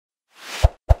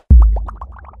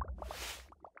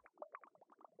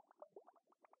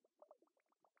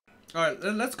All right,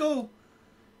 let's go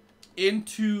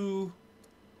into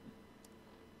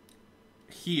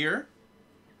here.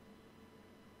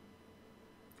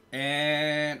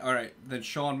 And all right, then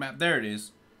show on map. There it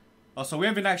is. Oh, so we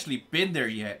haven't actually been there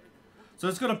yet. So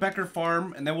let's go to Becker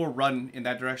Farm, and then we'll run in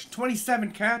that direction.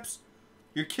 27 caps.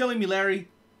 You're killing me, Larry.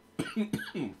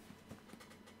 I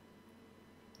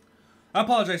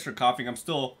apologize for coughing. I'm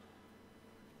still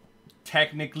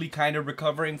technically kind of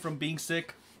recovering from being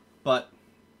sick, but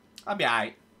I'll be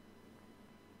alright.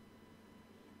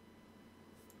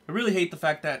 I really hate the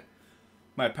fact that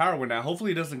my power went out.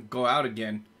 Hopefully it doesn't go out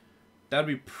again. That'd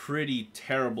be pretty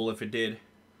terrible if it did.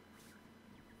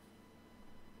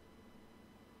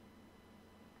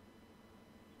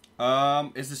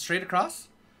 Is it straight across?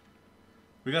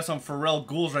 We got some Pharrell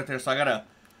ghouls right there, so I gotta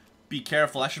be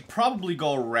careful. I should probably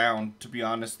go around, to be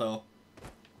honest, though.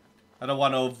 I don't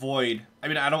want to avoid...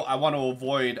 I want to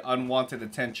avoid unwanted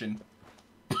attention.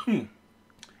 Even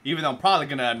though I'm probably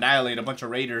gonna annihilate a bunch of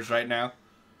raiders right now.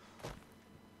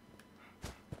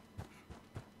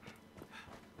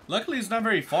 Luckily, it's not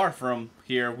very far from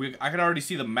here. I can already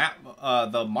see the map,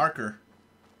 the marker.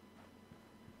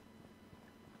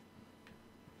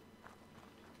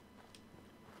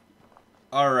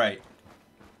 All right.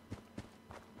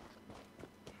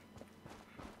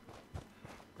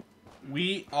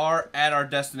 We are at our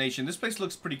destination. This place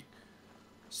looks pretty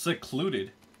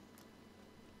secluded.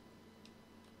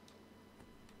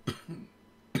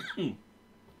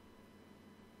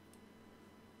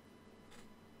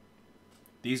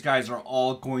 These guys are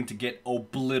all going to get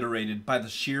obliterated by the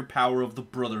sheer power of the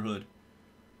Brotherhood.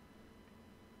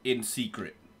 In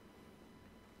secret.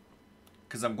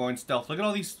 Because I'm going stealth. Look at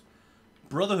all these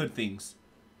Brotherhood things.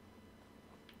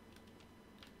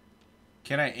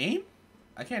 Can I aim?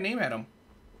 I can't aim at him.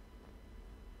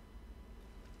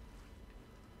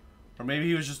 Or maybe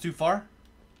he was just too far?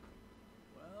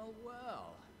 Well,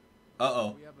 well.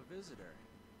 Uh-oh. We have a visitor.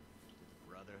 Did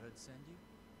the Brotherhood send you?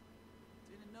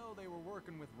 Didn't know they were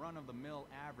working with run-of-the-mill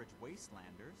average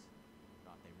wastelanders.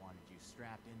 Thought they wanted you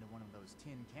strapped into one of those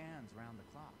tin cans round the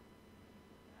clock.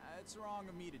 It's wrong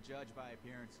of me to judge by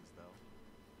appearances, though.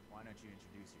 Why don't you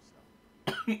introduce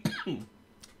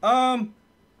yourself?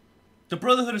 The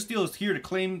Brotherhood of Steel is here to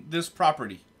claim this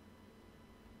property.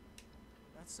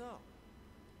 That's so.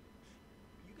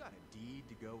 You got a deed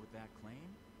to go with that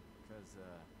claim? Because,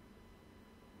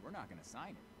 we're not gonna sign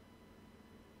it.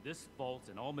 This vault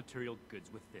and all material goods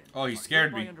within. Oh, he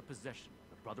scared are me. under possession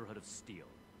of the Brotherhood of Steel.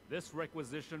 This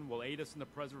requisition will aid us in the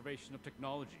preservation of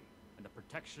technology and the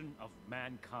protection of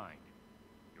mankind.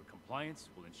 Your compliance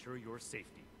will ensure your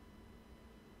safety.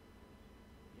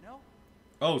 You know?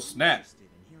 Oh, snap. Interested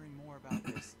in hearing more about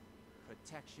this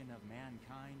protection of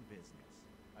mankind business.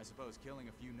 I suppose killing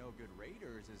a few no-good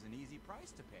raiders is an easy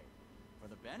price to pay for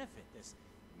the benefit this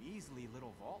measly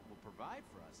little vault will provide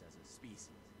for us as a species.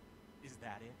 Is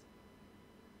that it?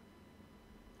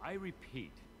 I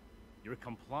repeat, your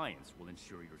compliance will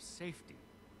ensure your safety.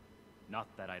 Not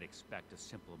that I'd expect a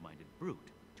simple-minded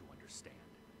brute to understand.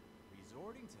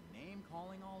 Resorting to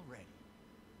name-calling already.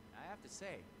 I have to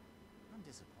say, I'm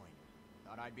disappointed.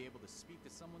 Thought I'd be able to speak to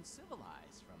someone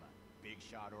civilized from a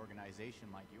big-shot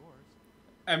organization like yours.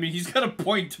 I mean, he's got a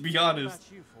point, to be honest. What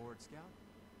about you, Forward Scout?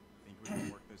 Think we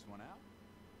can work this one out?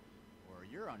 Or are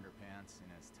your underpants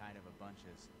in as tight of a bunch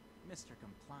as Mr.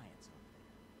 Compliance over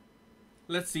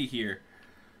there? Let's see here.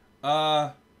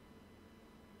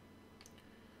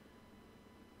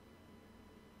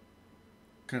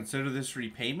 Consider this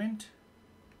repayment?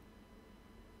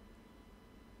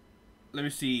 Let me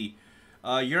see.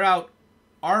 You're out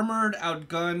armored,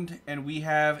 outgunned, and we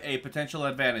have a potential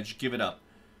advantage. Give it up.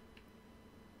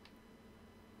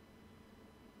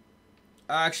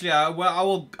 Actually,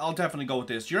 well, I'll definitely go with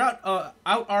this. You're out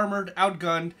armored,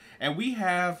 outgunned, and we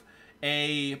have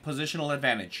a positional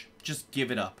advantage. Just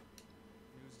give it up.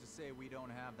 Who's to say we don't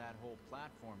have that whole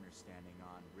platform you're standing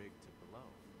on rigged to below?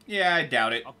 Yeah, I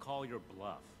doubt it. I'll call your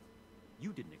bluff.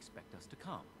 You didn't expect us to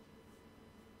come.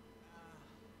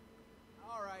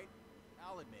 All right,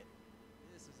 I'll admit,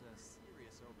 this is a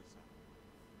serious oversight.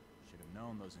 Should have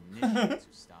known those initiates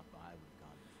who stopped by would have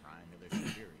gone crying to their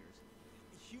superiors.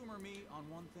 Humor me on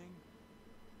one thing.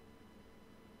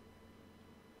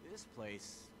 This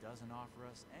place doesn't offer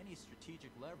us any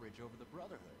strategic leverage over the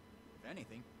Brotherhood. If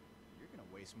anything, you're gonna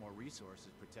waste more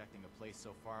resources protecting a place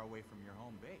so far away from your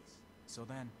home base. So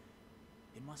then,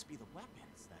 it must be the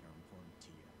weapons that are important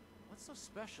to you. What's so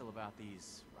special about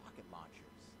these rocket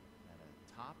launchers that a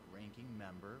top-ranking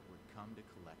member would come to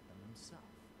collect them himself?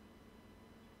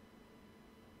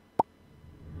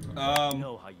 I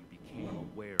know how you became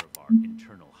aware of our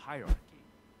internal hierarchy.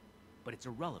 but it's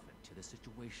irrelevant to the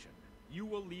situation. You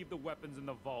will leave the weapons in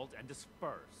the vault and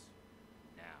disperse.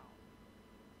 Now.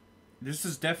 This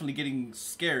is definitely getting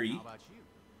scary. How about you?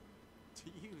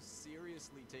 Do you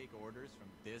seriously take orders from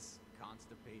this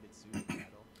constipated suit of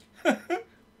metal?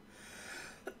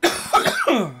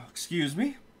 Excuse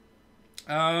me.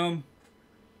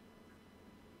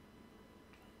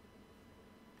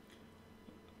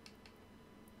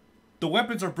 The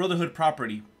weapons are Brotherhood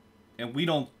property, and we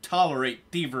don't tolerate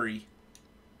thievery.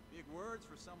 Big words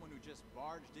for someone who just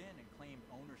barged in and claimed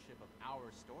ownership of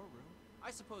our storeroom. I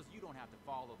suppose you don't have to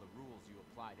follow the rules you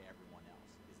apply to everyone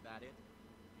else. Is that it?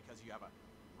 Because you have a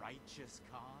righteous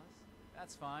cause?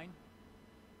 That's fine.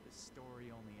 This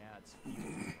story only adds fuel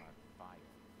to our fire.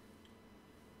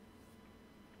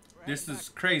 This is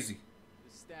crazy.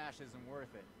 The stash isn't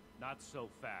worth it. Not so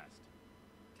fast.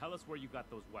 Tell us where you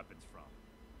got those weapons from.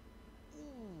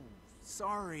 Ooh,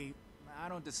 sorry. I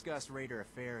don't discuss Raider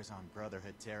affairs on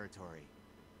Brotherhood territory.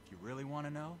 If you really want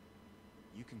to know,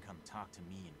 you can come talk to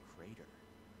me in Crater.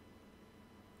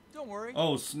 Don't worry.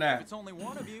 Oh, If snap. it's only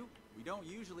one of you, we don't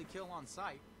usually kill on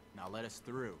sight. Now let us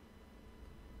through.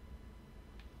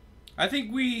 I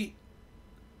think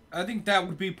that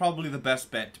would be probably the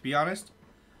best bet, to be honest.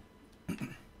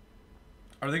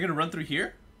 Are they gonna run through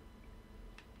here?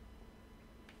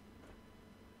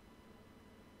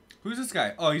 Who's this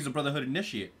guy? Oh, he's a Brotherhood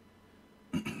initiate.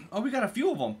 Oh, we got a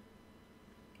few of them.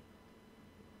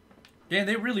 Damn,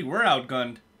 they really were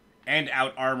outgunned and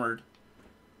out-armored.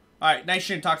 Alright, nice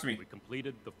Shin, talk to me. We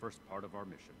completed the first part of our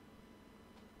mission.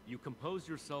 You compose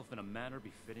yourself in a manner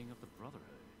befitting of the Brotherhood.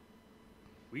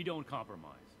 We don't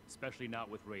compromise, especially not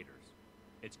with raiders.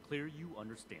 It's clear you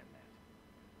understand that.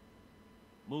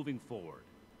 Moving forward,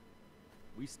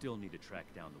 we still need to track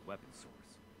down the weapon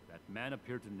source. That man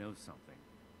appeared to know something.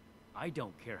 I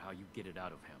don't care how you get it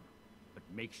out of him, but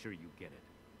make sure you get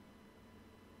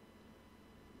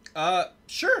it.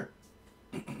 Sure.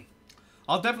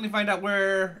 I'll definitely find out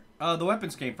where the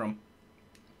weapons came from.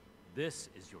 This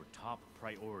is your top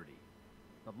priority.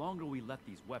 The longer we let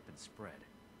these weapons spread,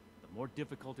 the more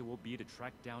difficult it will be to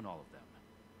track down all of them.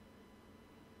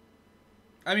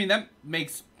 I mean, that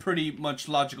makes pretty much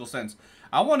logical sense.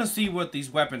 I want to see what these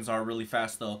weapons are really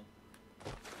fast, though.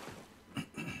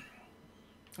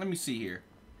 Let me see here.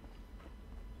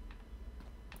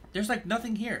 There's like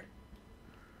nothing here.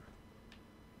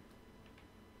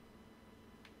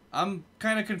 I'm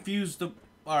kind of confused.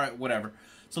 Alright, whatever.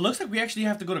 So it looks like we actually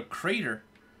have to go to Crater.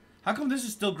 How come this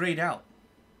is still grayed out?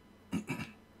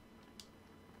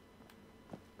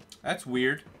 That's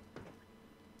weird.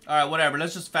 Alright, whatever.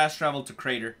 Let's just fast travel to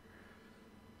Crater.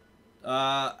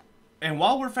 And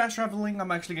while we're fast traveling,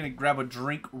 I'm actually going to grab a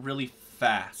drink really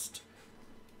fast.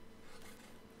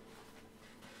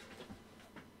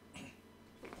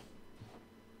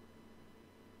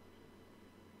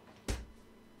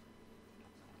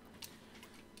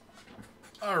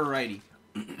 Alrighty.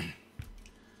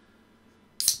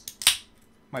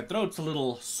 My throat's a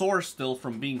little sore still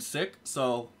from being sick,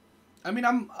 so I mean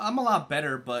I'm a lot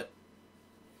better, but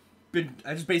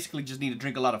I just basically just need to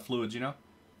drink a lot of fluids, you know?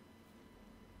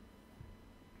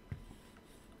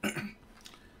 Alright,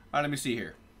 let me see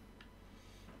here.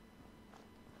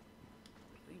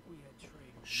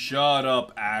 Shut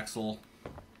up, Axel.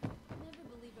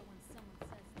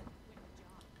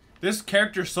 This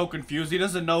character's so confused. He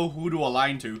doesn't know who to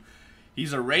align to.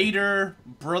 He's a raider,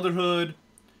 Brotherhood.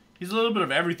 He's a little bit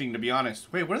of everything, to be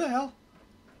honest. Wait, where the hell?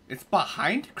 It's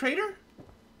behind Crater?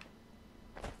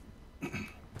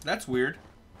 That's weird.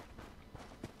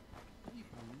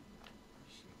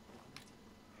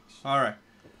 Alright.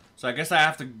 So I guess I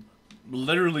have to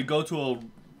literally go to a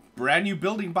brand new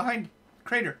building behind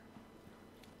Crater.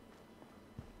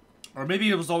 Or maybe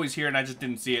it was always here and I just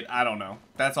didn't see it. I don't know.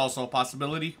 That's also a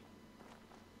possibility.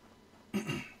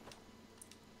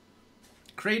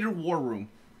 Crater War Room.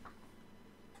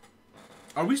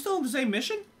 Are we still in the same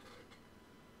mission?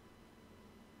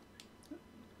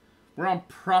 We're on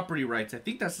property rights. I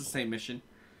think that's the same mission.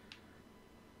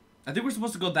 I think we're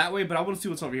supposed to go that way, but I want to see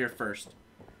what's over here first.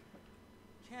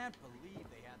 Can't believe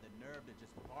they had the nerve to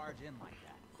just barge in like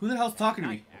that. Who the hell's talking to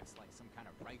me? Acts like some kind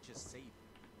of righteous savior.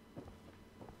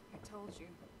 I told you.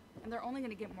 And they're only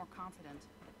gonna get more confident.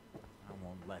 I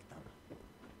won't let them.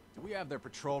 Do we have their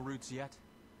patrol routes yet?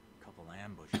 A couple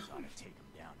ambushes ought to take them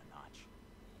down a notch.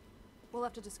 We'll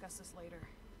have to discuss this later.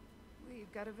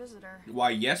 We've got a visitor. Why,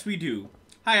 yes we do.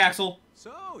 Hi, Axel.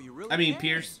 So, you really I mean, came.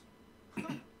 Pierce.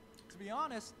 To be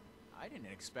honest, I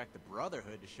didn't expect the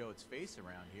Brotherhood to show its face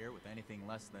around here with anything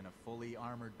less than a fully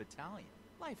armored battalion.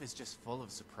 Life is just full of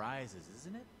surprises,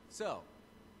 isn't it? So,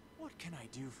 what can I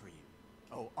do for you?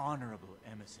 Oh, honorable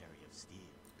emissary of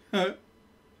steel.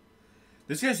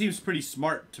 This guy seems pretty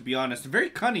smart, to be honest. Very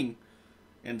cunning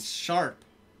and sharp.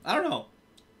 I don't know.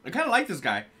 I kind of like this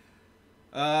guy.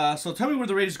 So tell me where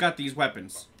the Raiders got these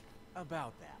weapons.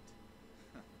 About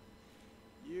that.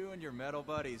 You and your metal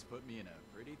buddies put me in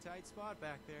a pretty tight spot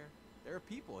back there. There are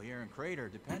people here in Crater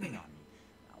depending on me.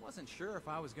 I wasn't sure if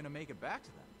I was going to make it back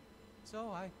to them. So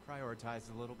I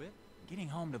prioritized a little bit. Getting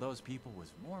home to those people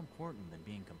was more important than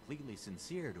being completely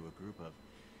sincere to a group of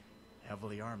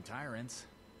heavily armed tyrants.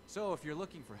 So if you're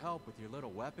looking for help with your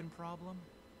little weapon problem,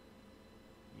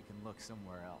 you can look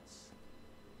somewhere else.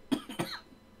 Don't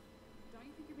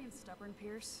you think you're being stubborn,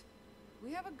 Pierce?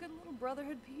 We have a good little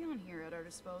Brotherhood peon here at our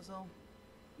disposal.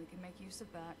 We can make use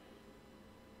of that.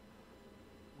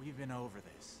 We've been over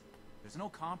this. There's no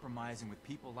compromising with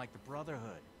people like the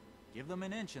Brotherhood. Give them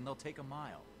an inch and they'll take a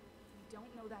mile. We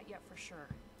don't know that yet for sure.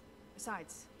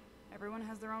 Besides, everyone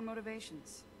has their own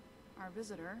motivations. Our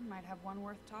visitor might have one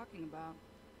worth talking about.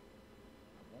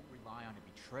 I won't rely on a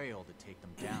betrayal to take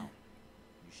them down.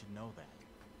 You should know that.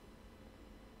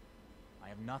 I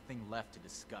have nothing left to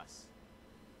discuss.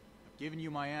 I've given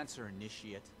you my answer,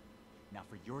 Initiate. Now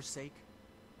for your sake,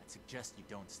 I'd suggest you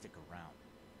don't stick around.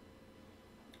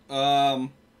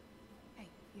 Hey,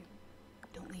 you.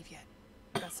 Don't leave yet.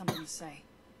 I've got something to say.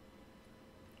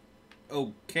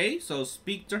 Okay, so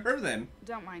speak to her then.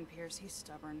 Don't mind Pierce, he's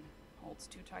stubborn. Holds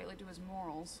too tightly to his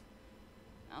morals.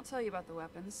 I'll tell you about the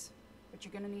weapons, but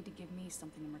you're gonna need to give me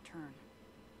something in return.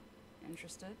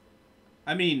 Interested?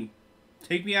 I mean,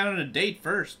 take me out on a date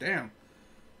first, damn.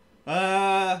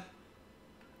 I'm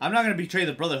not gonna betray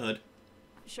the Brotherhood.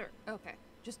 Sure, okay.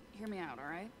 Just hear me out,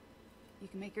 alright? You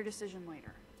can make your decision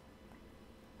later.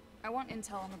 I want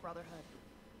intel on the Brotherhood.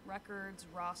 Records,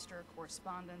 roster,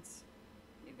 correspondence.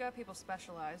 You've got people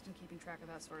specialized in keeping track of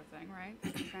that sort of thing, right?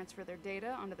 You can transfer their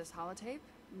data onto this holotape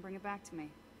and bring it back to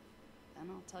me. Then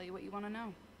I'll tell you what you want to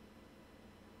know.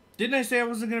 Didn't I say I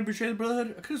wasn't gonna betray the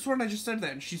Brotherhood? I could have sworn I just said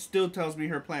that, and she still tells me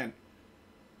her plan.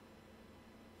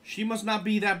 She must not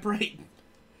be that bright.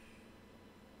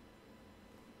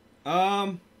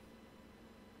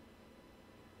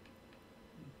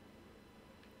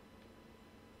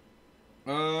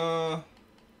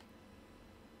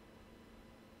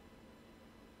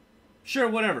 Sure,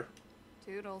 whatever.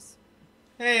 Toodles.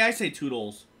 Hey, I say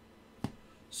toodles.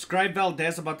 Scribe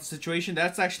Valdez about the situation.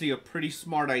 That's actually a pretty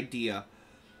smart idea.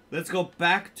 Let's go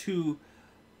back to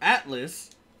Atlas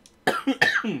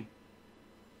and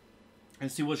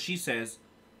see what she says.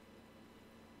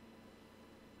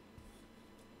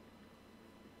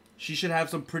 She should have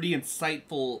some pretty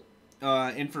insightful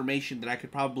information that I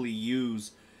could probably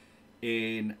use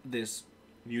in this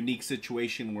unique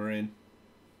situation we're in.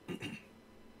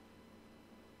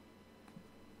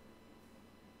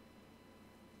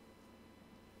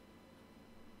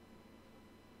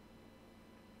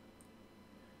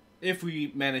 If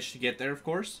we manage to get there, of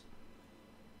course.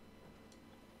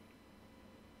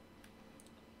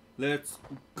 Let's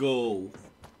go.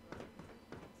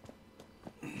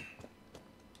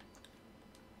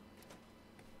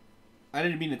 I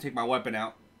didn't mean to take my weapon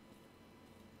out.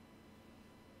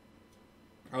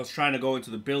 I was trying to go into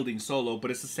the building solo,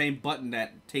 but it's the same button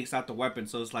that takes out the weapon,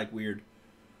 so it's like weird.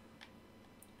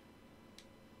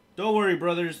 Don't worry,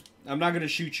 brothers. I'm not gonna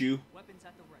shoot you. Weapons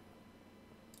at the ready.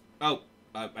 Oh.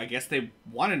 I guess they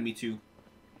wanted me to.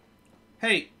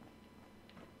 Hey,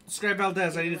 Scribe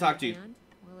Valdez, I need to talk to you.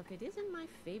 Well, if it isn't my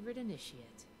favorite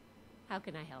initiate, how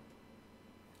can I help?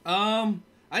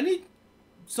 I need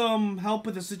some help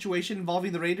with a situation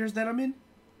involving the Raiders that I'm in.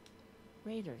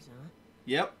 Raiders, huh?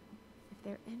 Yep. If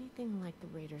they're anything like the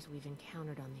raiders we've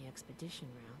encountered on the expedition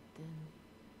route, then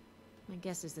my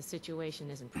guess is the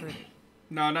situation isn't pretty.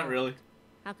 No, not really.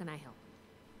 How can I help?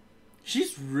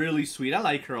 She's really sweet. I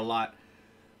like her a lot.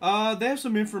 They have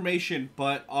some information,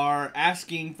 but are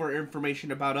asking for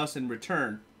information about us in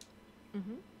return.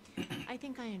 Mm-hmm. I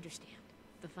think I understand.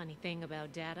 The funny thing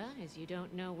about data is you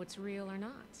don't know what's real or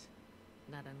not.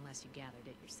 Not unless you gathered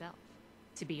it yourself.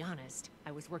 To be honest,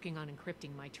 I was working on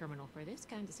encrypting my terminal for this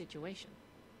kind of situation.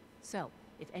 So,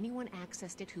 if anyone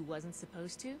accessed it who wasn't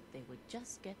supposed to, they would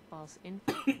just get false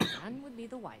info, and none would be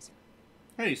the wiser.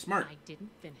 Hey, smart. I didn't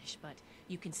finish, but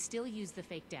you can still use the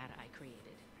fake data I created.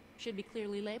 Should be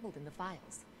clearly labeled in the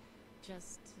files.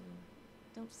 Just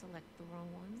don't select the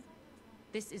wrong one.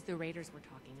 This is the raiders we're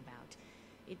talking about.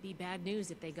 It'd be bad news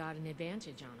if they got an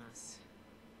advantage on us.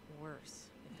 Worse,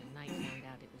 if the Knight found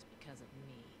out it was because of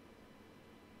me.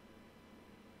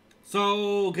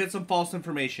 So, get some false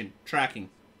information. Tracking.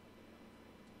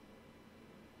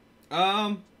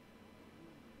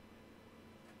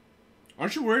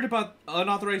 Aren't you worried about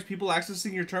unauthorized people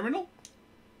accessing your terminal?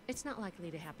 It's not likely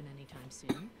to happen anytime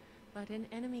soon, but an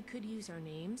enemy could use our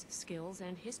names, skills,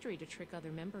 and history to trick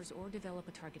other members or develop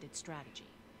a targeted strategy.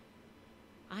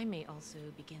 I may also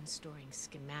begin storing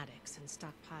schematics and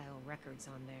stockpile records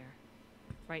on there.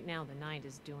 Right now, the Knight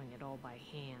is doing it all by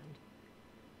hand.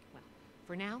 Well,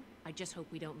 for now, I just hope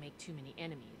we don't make too many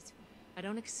enemies. I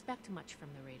don't expect much from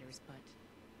the Raiders, but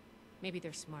maybe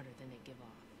they're smarter than they give off.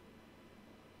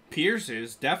 Pierce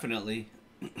is, definitely.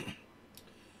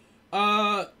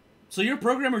 So you're a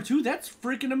programmer too? That's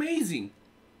freaking amazing.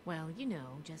 Well, you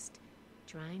know, just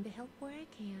trying to help where I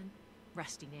can.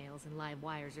 Rusty nails and live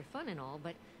wires are fun and all,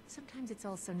 but sometimes it's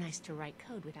also nice to write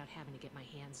code without having to get my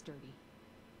hands dirty.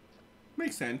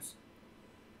 Makes sense.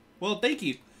 Well, thank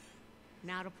you.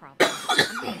 Not a problem. I'm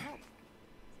here to help.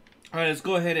 Alright, let's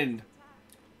go ahead and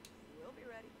We'll be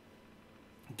ready.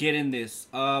 get in this.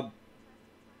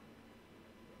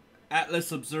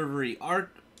 Atlas Observatory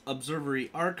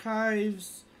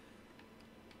Archives.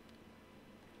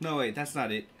 No, wait, that's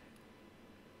not it.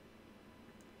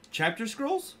 Chapter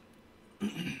scrolls?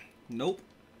 Nope.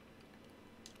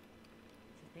 To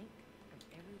think of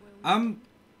everywhere we I'm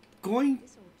going...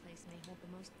 This old place may hold the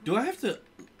most Do I have to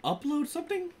upload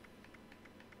something?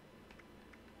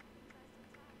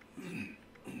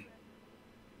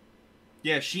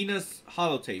 Yeah, Sheena's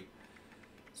holotape.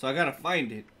 So I gotta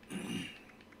find it.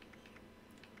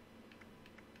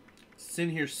 It's in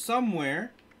here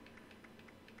somewhere.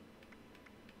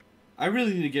 I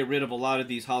really need to get rid of a lot of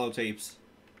these holotapes.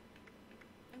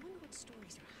 I wonder what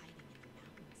stories are hiding in the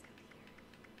mountains out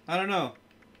here. I don't know.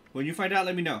 When you find out,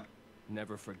 let me know.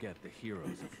 Never forget the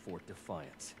heroes of Fort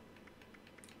Defiance.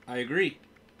 I agree.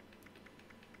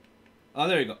 Oh,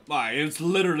 there you go. Wow, it's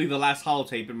literally the last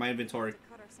holotape in my inventory.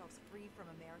 Cut ourselves free from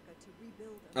America to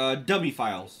rebuild Dummy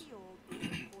files. the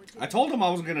old I told them I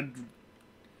wasn't gonna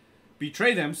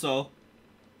betray them, so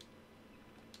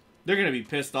they're gonna be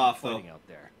pissed off though. Fighting out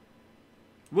there.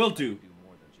 Will Do do.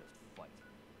 more than just fight.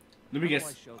 Let me How do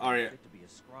guess. I show that All I'm right. fit to be a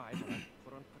scribe when I'm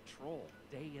put on patrol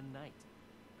day and night?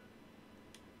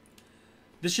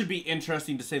 This should be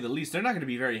interesting to say the least. They're not gonna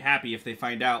be very happy if they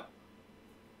find out.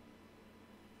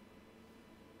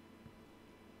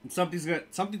 And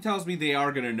something tells me they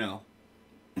are gonna know.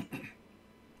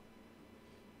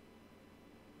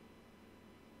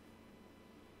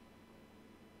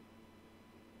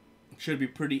 Should be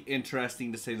pretty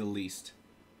interesting to say the least.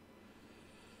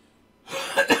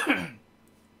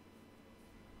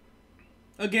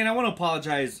 Again, I want to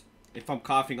apologize if I'm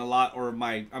coughing a lot or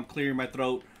I'm clearing my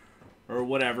throat or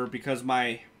whatever, because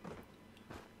my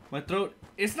throat,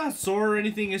 it's not sore or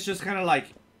anything, it's just kind of like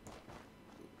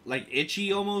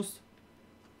itchy almost.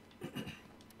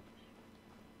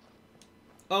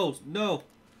 Oh, no.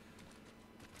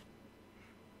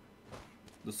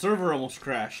 The server almost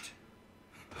crashed.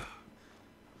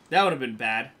 That would have been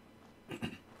bad.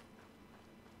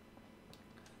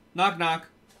 Knock, knock.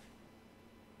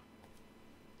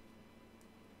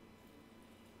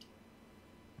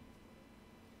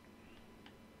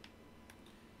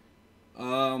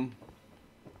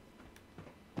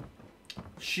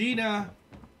 Sheena.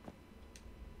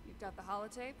 You've got the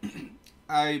holotape?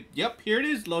 Yep, here it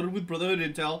is, loaded with Brotherhood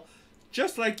intel,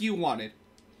 just like you wanted.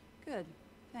 Good.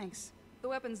 Thanks. The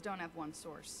weapons don't have one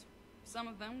source. Some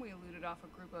of them we looted off a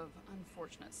group of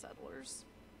unfortunate settlers.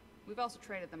 We've also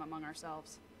traded them among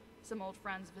ourselves. Some old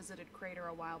friends visited Crater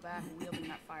a while back wielding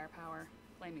that firepower,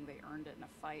 claiming they earned it in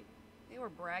a fight. They were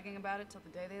bragging about it till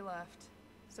the day they left.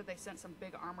 Said they sent some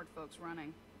big armored folks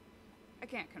running. I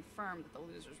can't confirm that the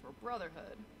losers were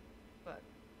Brotherhood, but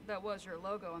that was your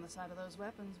logo on the side of those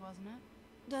weapons, wasn't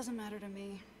it? Doesn't matter to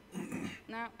me.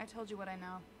 Now, I told you what I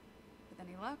know. With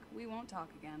any luck, we won't talk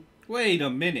again. Wait a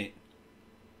minute.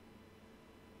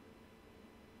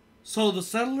 So the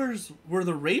settlers were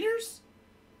the raiders?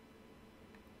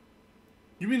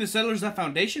 You mean the settlers that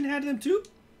Foundation had them too?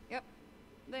 Yep.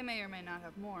 They may or may not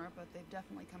have more, but they've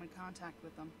definitely come in contact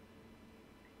with them.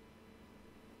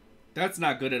 That's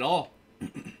not good at all.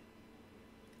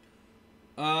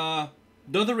 The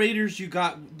other raiders you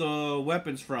got the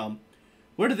weapons from,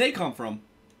 where did they come from?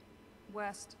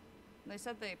 West. They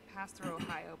said they passed through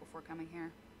Ohio before coming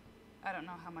here. I don't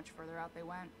know how much further out they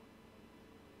went.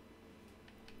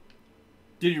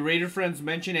 Did your raider friends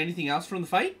mention anything else from the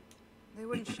fight? They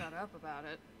wouldn't shut up about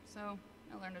it, so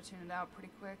I learned to tune it out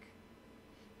pretty quick.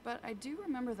 But I do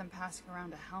remember them passing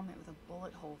around a helmet with a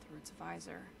bullet hole through its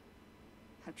visor.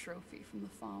 A trophy from the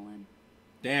Fallen.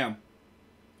 Damn.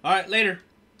 Alright, later.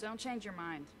 Don't change your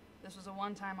mind. This was a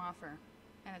one-time offer,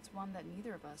 and it's one that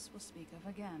neither of us will speak of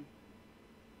again.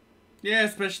 Yeah,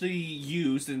 especially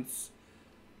you, since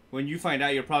When you find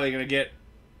out, you're probably gonna get,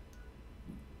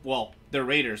 well, they're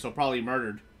raiders, so probably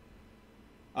murdered.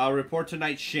 Report to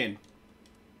Night Shin.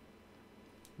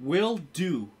 Will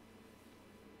do.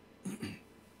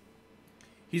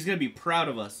 He's gonna be proud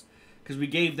of us because we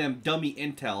gave them dummy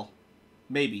intel.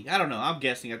 Maybe. I don't know. I'm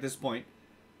guessing at this point.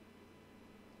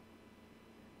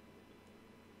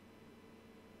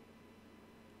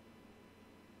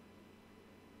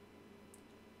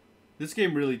 This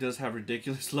game really does have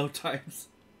ridiculous load times.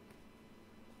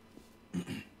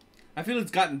 I feel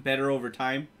it's gotten better over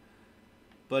time,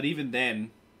 but even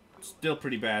then, still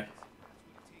pretty bad.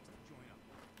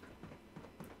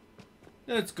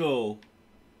 Let's go.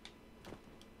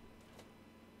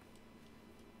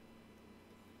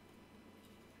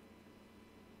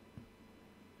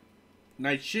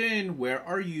 Night Shin, where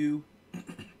are you?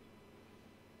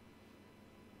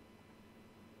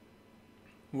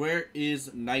 Where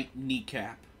is Night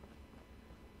Kneecap?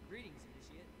 Greetings,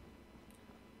 Initiate.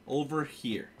 Over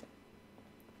here.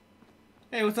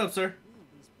 Hey, what's up, sir?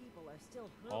 These people are still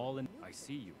All in. I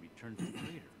see you returned to the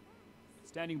Raider.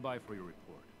 Standing by for your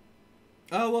report.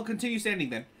 Oh, well, continue standing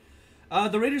then.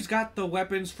 The Raiders got the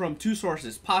weapons from 2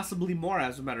 sources, possibly more,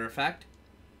 as a matter of fact.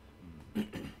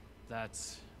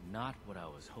 That's not what I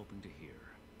was hoping to hear.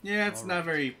 Yeah, it's All not right.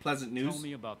 very pleasant news. Tell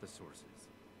me about the sources.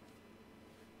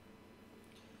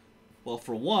 Well,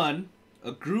 for one,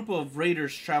 a group of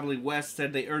raiders traveling west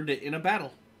said they earned it in a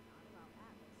battle.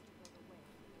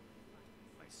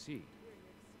 I see.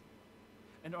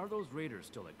 And are those raiders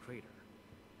still at Crater?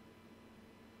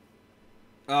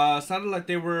 Sounded like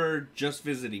they were just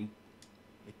visiting.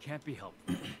 It can't be helped.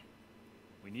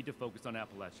 We need to focus on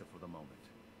Appalachia for the moment.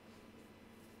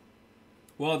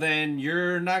 Well, then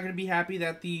you're not going to be happy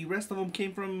that the rest of them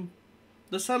came from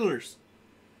the settlers.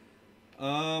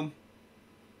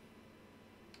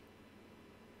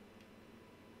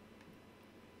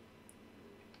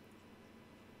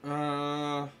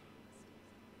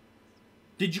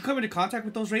 Did you come into contact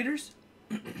with those raiders?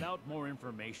 Without more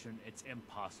information, it's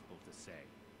impossible to say.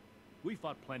 We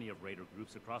fought plenty of raider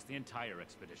groups across the entire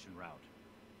expedition route.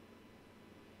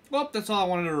 Well, that's all I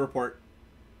wanted to report.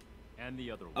 And the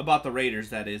other one. About the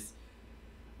raiders, that is.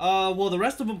 Well, the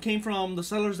rest of them came from the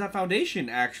settlers at Foundation,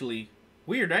 actually.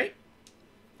 Weird, right?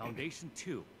 Foundation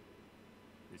 2.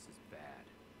 This is bad.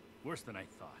 Worse than I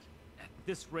thought. At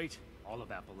this rate, all of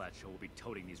Appalachia will be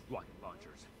toting these rocket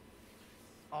launchers.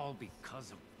 All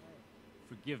because of...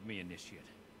 Forgive me, Initiate.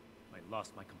 I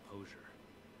lost my composure.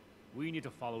 We need to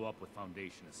follow up with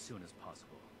Foundation as soon as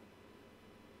possible.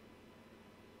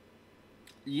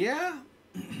 Yeah?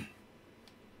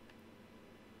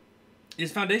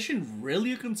 Is Foundation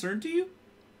really a concern to you?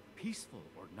 Peaceful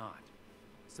or not,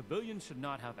 civilians should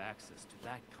not have access to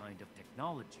that kind of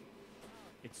technology.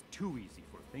 It's too easy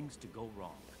for things to go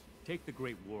wrong. Take the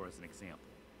Great War as an example.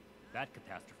 That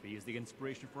catastrophe is the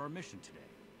inspiration for our mission today.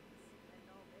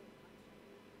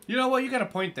 You know what? You got a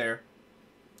point there.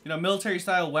 You know,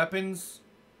 military-style weapons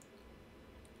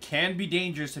can be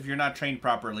dangerous if you're not trained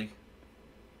properly.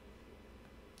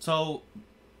 So,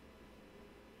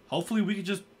 hopefully we could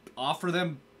just offer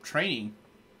them training.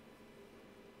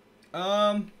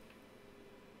 Alright,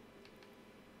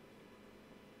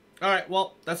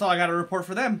 well, that's all I got to report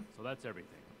for them. So that's everything.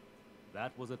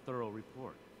 That was a thorough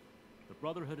report. The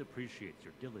Brotherhood appreciates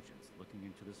your diligence looking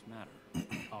into this matter.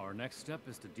 Our next step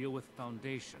is to deal with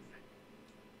Foundation.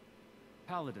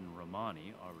 Paladin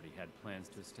Romani already had plans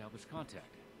to establish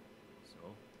contact, so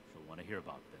she'll want to hear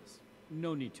about this.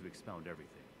 No need to expound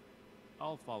everything.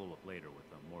 I'll follow up later with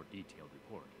a more detailed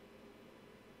report.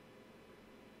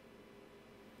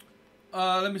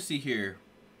 Let me see here.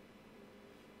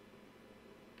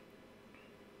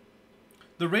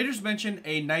 The Raiders mentioned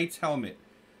a knight's helmet.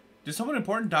 Did someone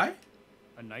important die?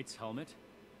 A knight's helmet?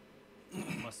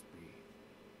 Must be.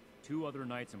 2 other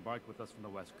knights embarked with us from the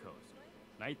west coast.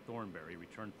 Knight Thornberry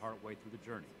returned partway through the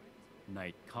journey.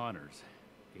 Knight Connors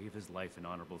gave his life in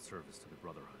honorable service to the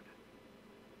Brotherhood.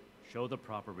 Show the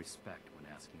proper respect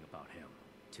when asking about him.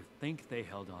 To think they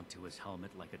held onto his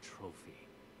helmet like a trophy.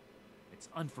 It's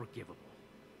unforgivable.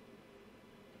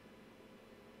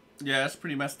 Yeah, that's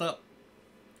pretty messed up.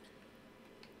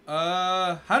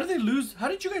 How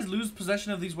did you guys lose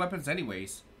possession of these weapons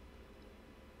anyways?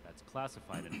 That's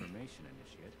classified information,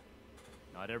 Initiate.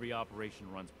 Not every operation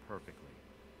runs perfectly.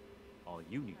 All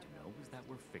you need to know is that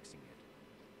we're fixing it.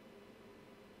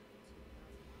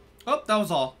 Oh, that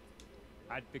was all.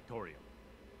 Ad Victorium.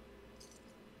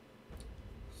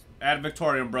 Ad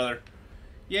Victorium, brother.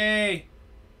 Yay!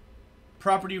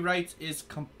 Property rights is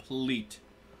complete.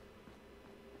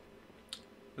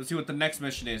 Let's see what the next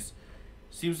mission is.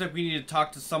 Seems like we need to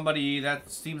talk to somebody.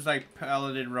 That seems like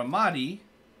Paladin Ramadi.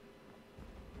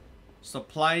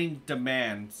 Supplying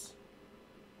demands.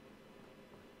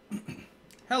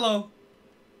 Hello.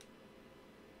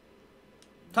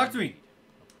 Talk to me.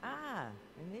 Ah,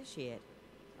 Initiate.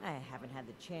 I haven't had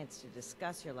the chance to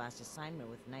discuss your last assignment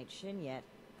with Knight Shin yet.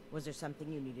 Was there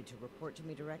something you needed to report to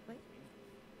me directly?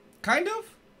 Kind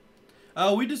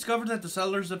of. We discovered that the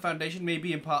settlers of Foundation may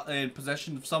be in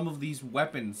possession of some of these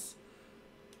weapons.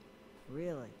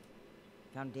 Really?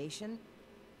 Foundation?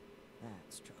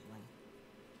 That's troubling.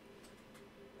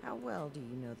 How well do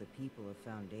you know the people of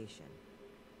Foundation?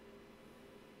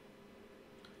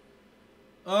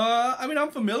 I mean,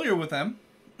 I'm familiar with them.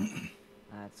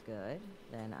 That's good.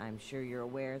 Then I'm sure you're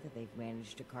aware that they've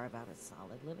managed to carve out a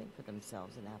solid living for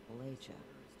themselves in Appalachia.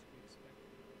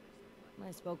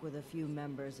 I spoke with a few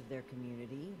members of their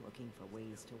community, looking for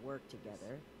ways to work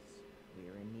together.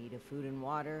 We're in need of food and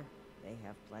water. They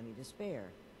have plenty to spare.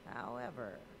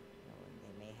 However, knowing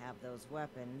they may have those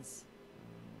weapons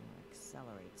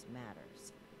accelerates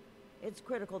matters. It's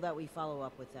critical that we follow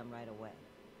up with them right away.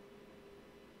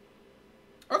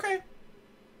 Okay.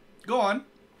 Go on.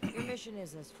 Your mission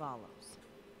is as follows.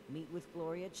 Meet with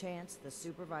Gloria Chance, the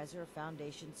supervisor of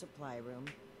Foundation Supply Room.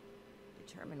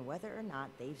 Determine whether or not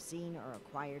they've seen or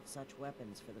acquired such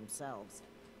weapons for themselves.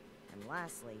 And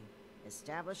lastly,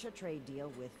 establish a trade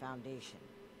deal with Foundation.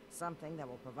 Something that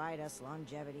will provide us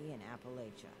longevity in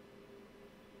Appalachia.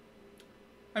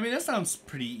 I mean, that sounds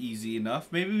pretty easy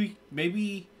enough. Maybe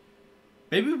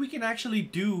we can actually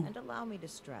do... And allow me to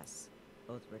stress,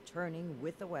 both returning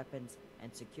with the weapons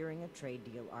and securing a trade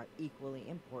deal are equally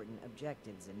important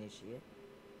objectives, Initiate.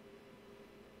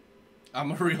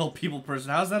 I'm a real people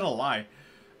person. How's that a lie?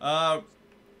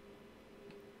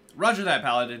 Roger that,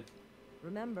 Paladin.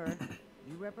 Remember,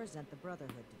 you represent the Brotherhood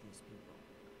to these people.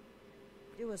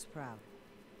 Do us proud.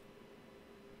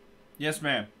 Yes,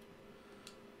 ma'am.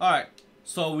 Alright,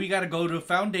 so we gotta go to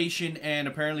Foundation and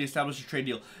apparently establish a trade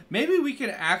deal. Maybe we can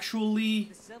actually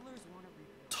The settlers want to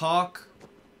rebuild. talk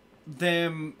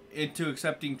them into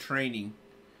accepting training.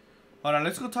 Hold on,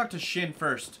 let's go talk to Shin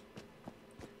first.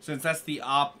 Since that's the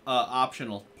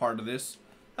optional part of this.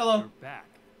 Hello. You're back.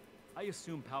 I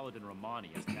assume Paladin Romani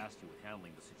has tasked you with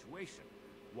handling the situation.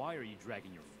 Why are you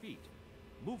dragging your feet?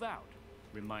 Move out.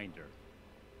 Reminder,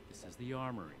 this is the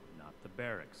armory, not the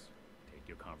barracks. Take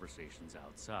your conversations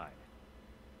outside.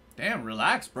 Damn,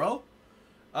 relax, bro.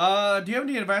 Do you have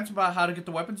any advice about how to get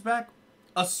the weapons back?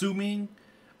 Assuming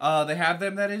they have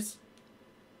them, that is.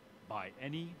 By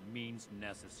any means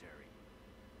necessary.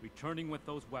 Returning with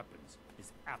those weapons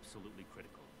is absolutely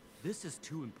critical. This is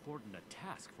too important a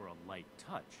task for a light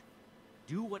touch.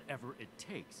 Do whatever it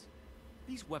takes.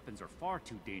 These weapons are far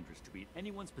too dangerous to be in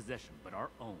anyone's possession but our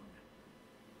own.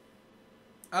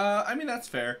 I mean, that's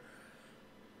fair.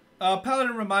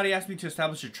 Paladin Ramadi asked me to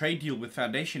establish a trade deal with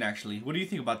Foundation, actually. What do you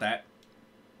think about that?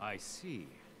 I see.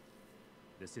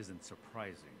 This isn't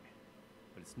surprising,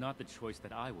 but it's not the choice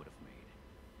that I would have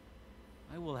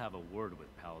made. I will have a word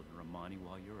with Paladin Ramani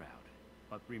while you're out.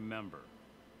 But remember,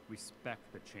 respect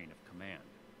the chain of command.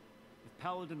 If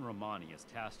Paladin Ramani has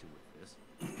tasked you with this,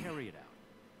 carry it out,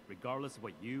 regardless of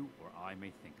what you or I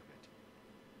may think of it.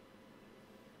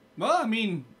 Well, I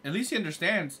mean, at least he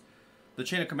understands the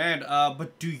chain of command.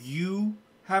 But do you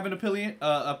have an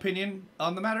opinion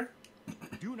on the matter?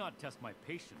 Do not test my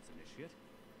patience, Initiate.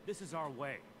 This is our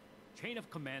way. Chain of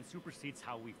command supersedes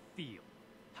how we feel.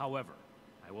 However,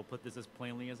 I will put this as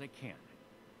plainly as I can.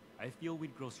 I feel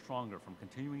we'd grow stronger from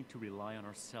continuing to rely on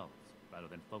ourselves, rather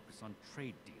than focus on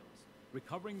trade deals.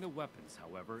 Recovering the weapons,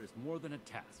 however, is more than a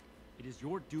task. It is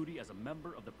your duty as a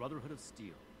member of the Brotherhood of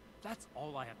Steel. That's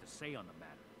all I have to say on the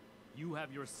matter. You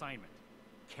have your assignment.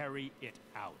 Carry it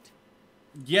out.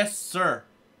 Yes, sir.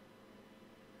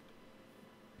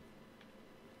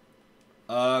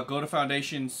 Go to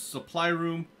Foundation's supply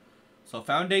room. So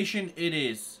Foundation it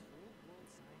is.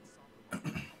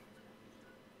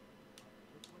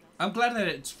 I'm glad that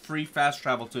it's free fast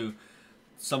travel to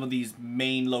some of these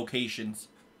main locations.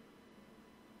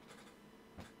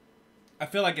 I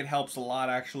feel like it helps a lot,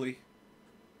 actually.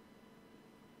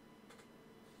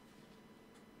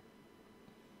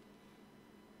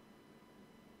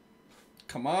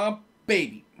 Come on,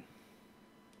 baby.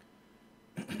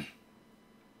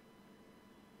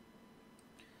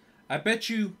 I bet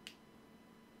you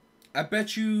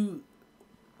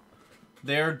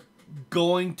they're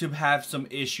going to have some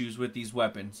issues with these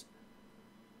weapons.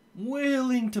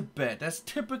 Willing to bet. That's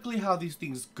typically how these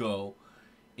things go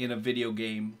in a video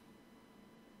game.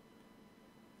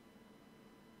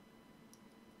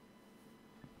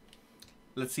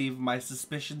 Let's see if my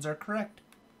suspicions are correct.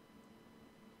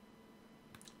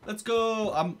 Let's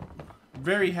go. I'm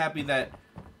very happy that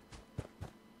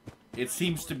it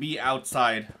seems to be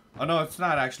outside. Oh no, it's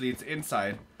not actually. It's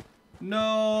inside.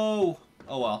 No.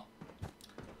 Oh well.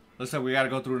 Looks like we gotta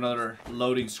go through another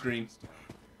loading screen.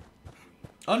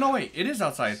 Oh no, wait. It is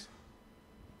outside.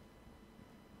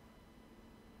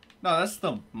 No, that's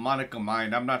the Monica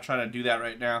mine. I'm not trying to do that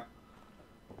right now.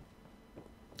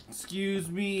 Excuse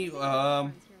me.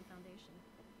 How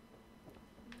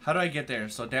do I get there?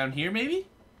 So down here, maybe?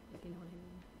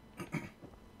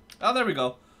 Oh, there we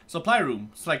go. Supply room.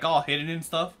 It's like all hidden and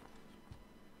stuff.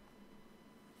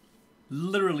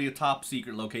 Literally a top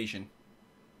secret location.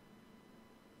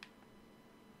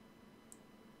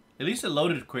 At least it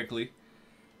loaded quickly.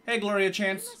 Hey, Gloria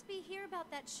Chance. You must be here about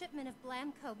that shipment of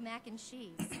Blamco mac and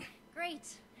cheese.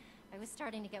 Great. I was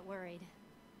starting to get worried.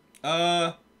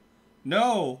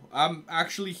 No. I'm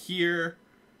actually here.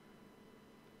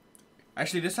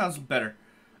 Actually, this sounds better.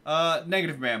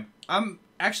 Negative, ma'am. I'm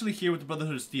actually here with the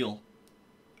Brotherhood of Steel.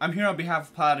 I'm here on behalf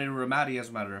of Paladin Ramadi, as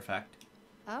a matter of fact.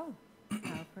 Oh,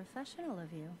 how professional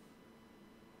of you.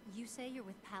 You say you're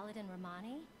with Paladin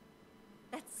Ramani?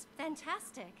 That's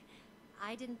fantastic.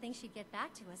 I didn't think she'd get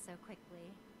back to us so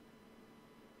quickly.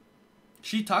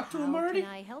 She talked to him already? How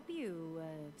can I help you,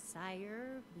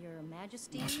 sire, your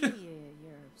majesty,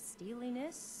 your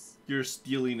steeliness? Your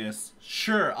steeliness.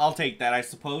 Sure, I'll take that, I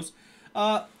suppose.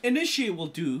 Initiate will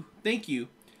do. Thank you.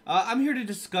 I'm here to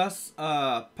discuss,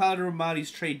 Paladin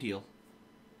Ramadi's trade deal.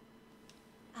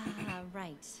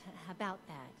 Right. About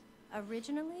that.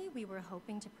 Originally, we were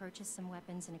hoping to purchase some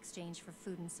weapons in exchange for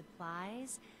food and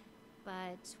supplies,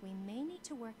 but we may need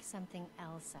to work something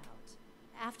else out.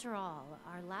 After all,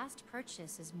 our last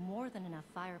purchase is more than enough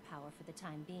firepower for the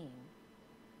time being.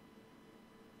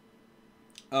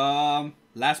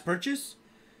 Last purchase?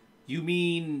 You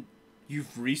mean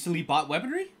you've recently bought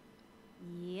weaponry?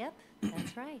 Yep,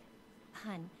 that's right.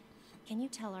 Hun, can you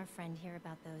tell our friend here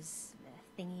about those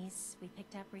thingies we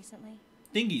picked up recently?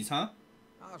 Thingies, huh?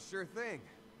 Oh, sure thing.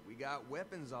 We got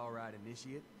weapons all right,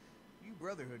 Initiate. You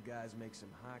Brotherhood guys make some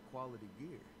high-quality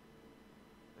gear.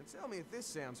 And tell me if this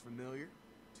sounds familiar.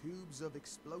 Tubes of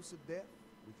explosive death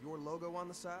with your logo on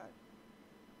the side?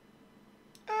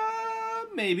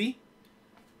 Maybe.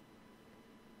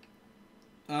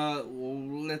 Well,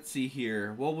 let's see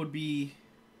here. What would be...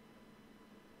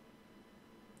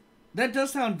 That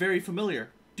does sound very familiar.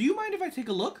 Do you mind if I take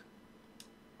a look?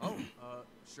 Oh,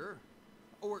 sure.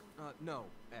 Or, no,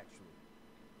 actually.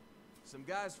 Some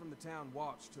guys from the town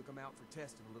watch took them out for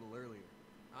testing a little earlier.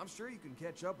 I'm sure you can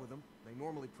catch up with them. They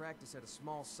normally practice at a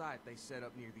small site they set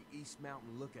up near the East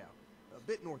Mountain Lookout, a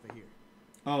bit north of here.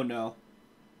 Oh, no.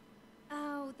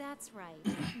 Oh, that's right.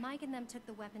 Mike and them took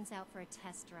the weapons out for a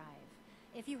test drive.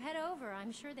 If you head over,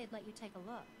 I'm sure they'd let you take a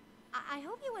look. I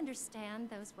hope you understand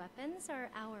those weapons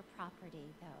are our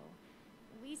property,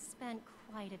 though. We spent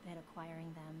quite a bit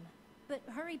acquiring them. But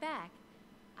hurry back.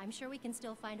 I'm sure we can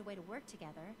still find a way to work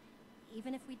together,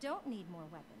 even if we don't need more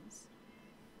weapons.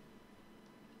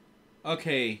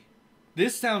 Okay.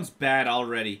 This sounds bad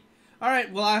already.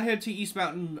 Alright, well, I'll head to East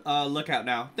Mountain Lookout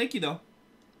now. Thank you, though.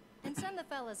 And send the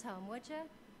fellas home, would you?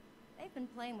 They've been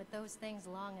playing with those things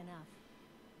long enough.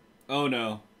 Oh,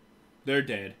 no. They're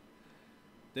dead.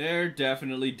 They're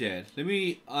definitely dead. Let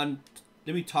me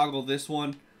toggle this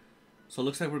one. So it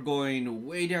looks like we're going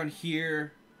way down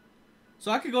here.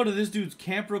 So I could go to this dude's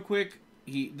camp real quick.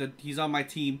 He's on my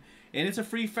team. And it's a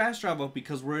free fast travel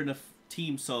because we're in a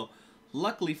team. So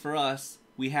luckily for us,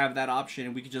 we have that option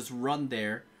and we can just run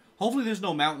there. Hopefully there's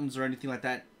no mountains or anything like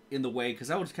that in the way, because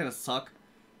that would kind of suck.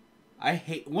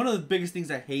 One of the biggest things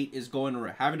I hate is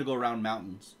having to go around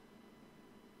mountains.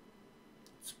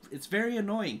 It's very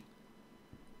annoying.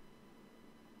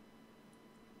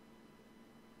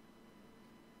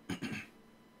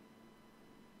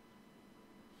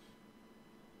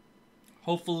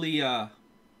 Hopefully,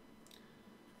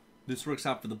 this works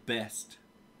out for the best.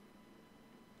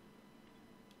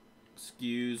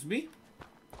 Excuse me.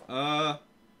 Oh,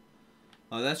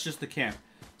 that's just the camp.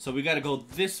 So we gotta go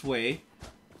this way.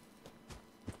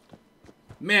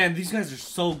 Man, these guys are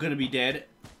so gonna be dead.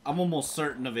 I'm almost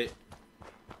certain of it.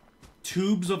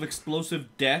 Tubes of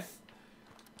explosive death.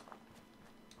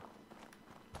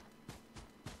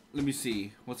 Let me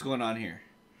see. What's going on here?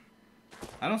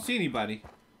 I don't see anybody.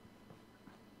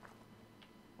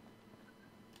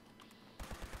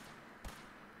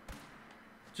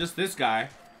 Just this guy.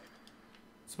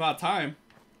 It's about time.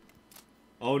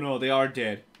 Oh no, they are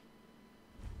dead.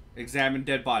 Examine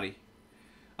dead body.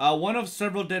 One of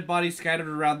several dead bodies scattered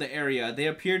around the area. They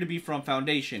appear to be from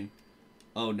Foundation.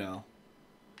 Oh no.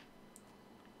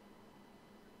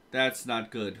 That's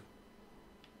not good.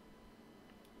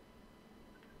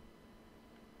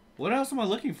 What else am I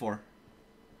looking for?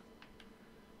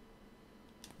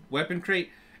 Weapon crate.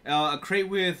 A crate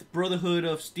with Brotherhood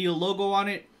of Steel logo on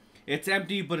it. It's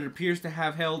empty, but it appears to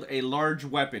have held a large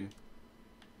weapon.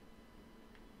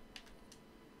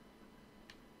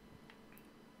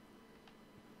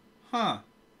 Huh.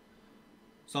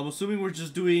 So I'm assuming we're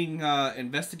just doing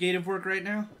investigative work right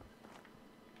now?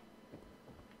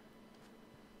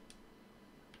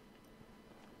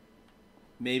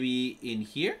 Maybe in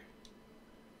here?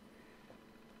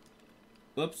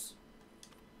 Whoops.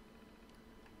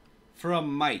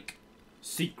 From Mike.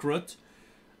 Secret.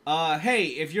 Hey,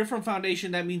 if you're from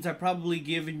Foundation, that means I've probably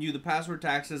given you the password to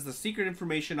access the secret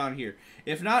information on here.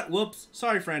 If not, whoops,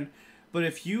 sorry friend. But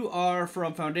if you are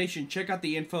from Foundation, check out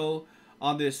the info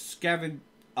on this scavenger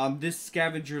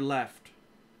left.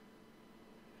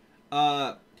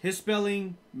 His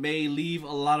spelling may leave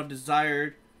a lot to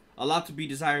be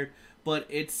desired, but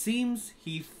it seems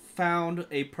he found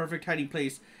a perfect hiding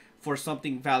place for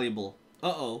something valuable.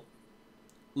 Uh-oh.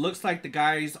 Looks like the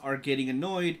guys are getting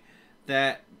annoyed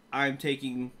that I'm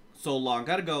taking so long.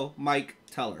 Gotta go. Mike,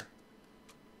 tell her.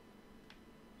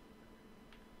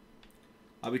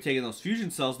 I'll be taking those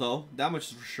fusion cells, though. That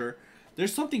much is for sure.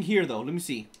 There's something here, though. Let me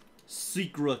see.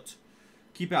 Secret.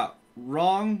 Keep out.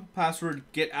 Wrong password.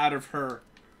 Get out of her.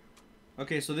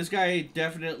 Okay, so this guy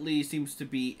definitely seems to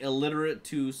be illiterate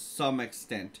to some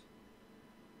extent.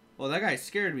 Well, that guy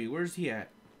scared me. Where's he at?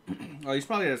 Oh, he's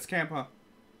probably at his camp, huh?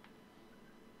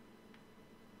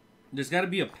 There's got to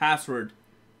be a password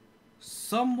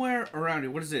somewhere around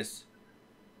here. What is this?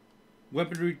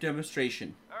 Weaponry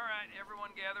demonstration. All right,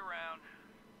 everyone gather around.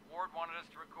 Ward wanted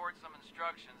us to record some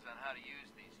instructions on how to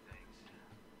use these things.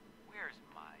 Where's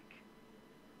Mike?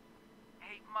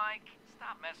 Hey, Mike,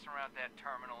 stop messing around that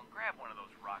terminal and grab one of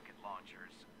those rocket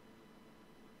launchers.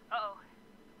 Uh-oh.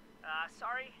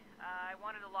 Sorry. I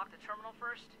wanted to lock the terminal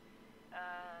first.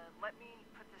 Let me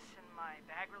put this in my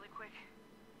bag really quick.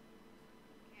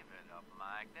 Give it up,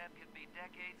 Mike. That could be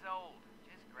decades old.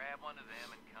 Just grab one of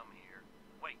them and come here.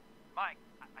 Wait, Mike,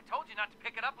 I told you not to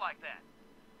pick it up like that.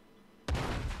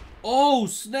 Oh,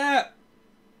 snap!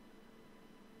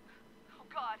 Oh,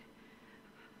 God.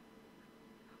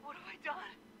 What have I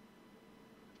done?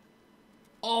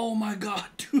 Oh, my God,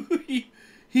 dude.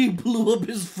 He blew up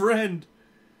his friend.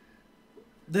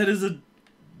 That is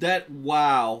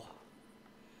wow.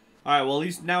 Alright, well, at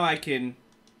least now I can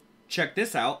check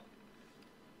this out.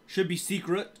 Should be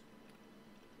secret.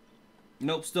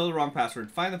 Nope, still the wrong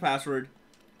password. Find the password.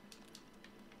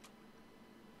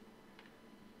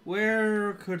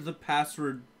 Where could the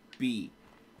password be?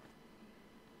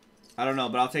 I don't know,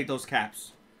 but I'll take those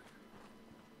caps.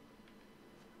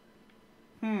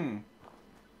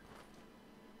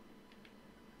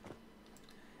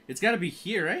 It's got to be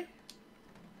here, right?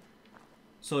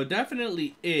 So it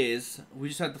definitely is. We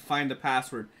just have to find the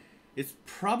password. It's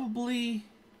probably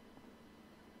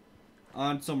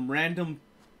on some random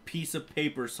piece of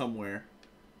paper somewhere.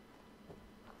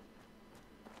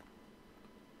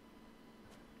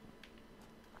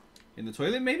 In the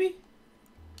toilet, maybe?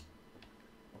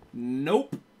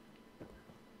 Nope.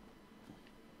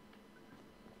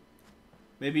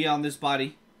 Maybe on this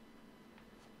body.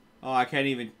 Oh, I can't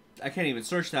even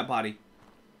search that body.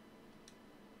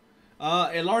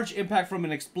 A large impact from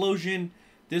an explosion.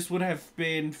 This would have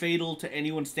been fatal to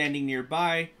anyone standing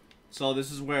nearby. So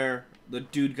this is where the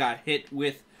dude got hit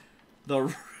with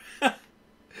the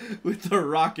with the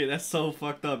rocket. That's so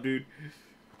fucked up, dude.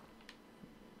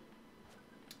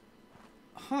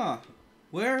 Huh.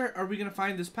 Where are we gonna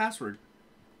find this password?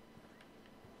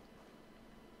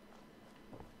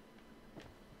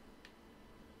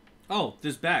 Oh,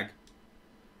 this bag.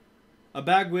 A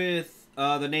bag with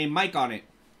the name Mike on it.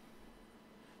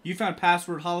 You found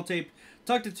password holotape.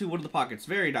 Tucked it to one of the pockets.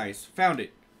 Very nice. Found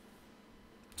it.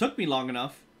 Took me long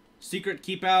enough. Secret,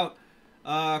 keep out.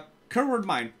 Kerward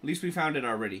mine. At least we found it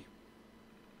already.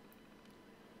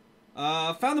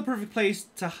 Found the perfect place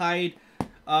to hide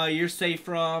your safe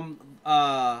from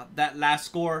that last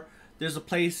score. There's a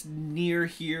place near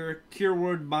here.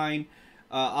 Kerward mine.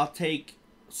 I'll take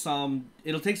some...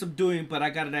 It'll take some doing, but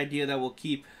I got an idea that will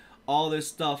keep all this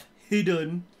stuff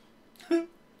hidden.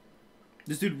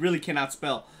 This dude really cannot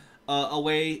spell.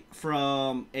 Away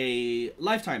from a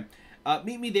lifetime.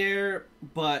 Meet me there,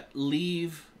 but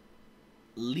leave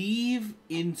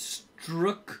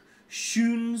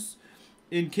instructions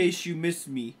in case you miss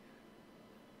me.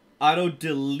 Auto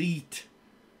delete.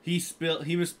 He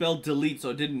misspelled delete, so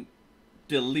it didn't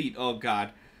delete. Oh God,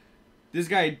 this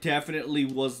guy definitely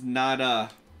was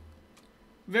not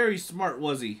very smart,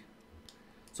 was he?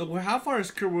 So how far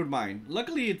is Kerwood Mine?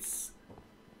 Luckily, it's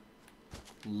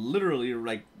Literally,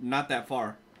 like, not that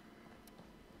far.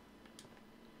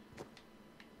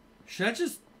 Should I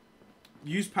just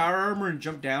use power armor and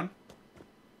jump down?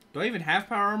 Do I even have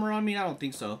power armor on me? I don't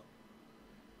think so.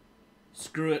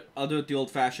 Screw it. I'll do it the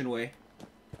old-fashioned way.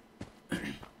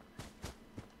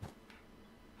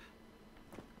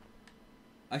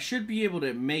 I should be able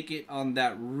to make it on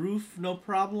that roof, no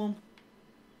problem.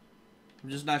 I'm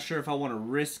just not sure if I want to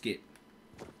risk it.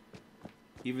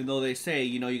 Even though they say,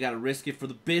 you know, you gotta risk it for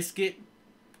the biscuit.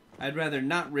 I'd rather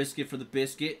not risk it for the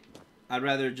biscuit. I'd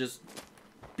rather just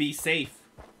be safe.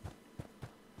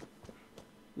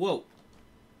 Whoa.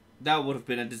 That would have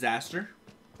been a disaster.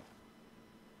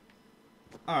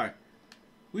 Alright.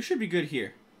 We should be good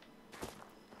here.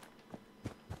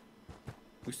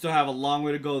 We still have a long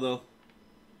way to go, though.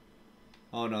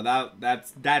 Oh, no.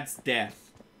 That's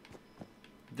death.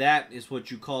 That is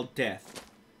what you call death.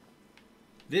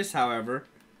 This, however,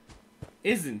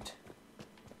 isn't.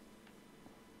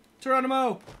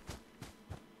 Geronimo!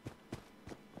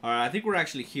 Alright, I think we're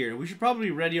actually here. We should probably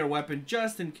ready our weapon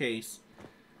just in case.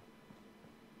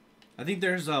 I think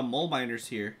there's mole miners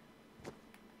here.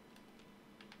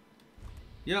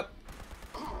 Yep.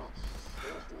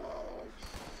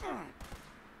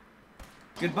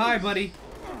 Goodbye, buddy.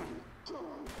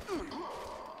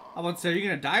 I want to say, are you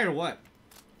gonna die or what?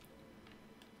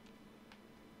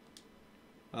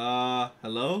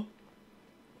 Hello?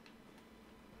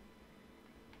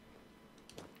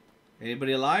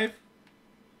 Anybody alive?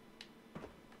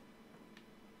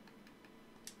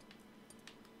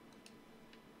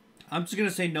 I'm just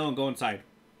gonna say no and go inside.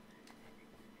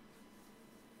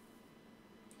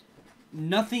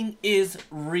 Nothing is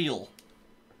real.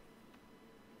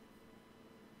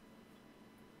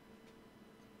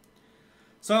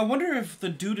 So I wonder if the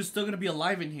dude is still gonna be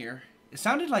alive in here. It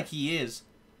sounded like he is.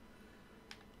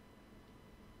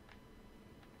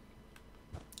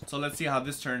 So let's see how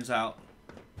this turns out.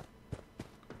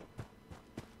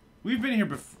 We've been here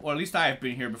before, or at least I have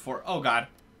been here before. Oh god.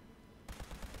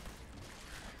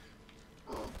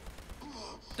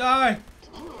 Die!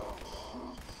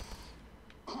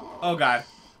 Oh god.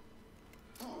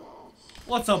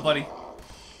 What's up, buddy?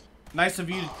 Nice of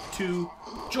you to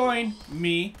join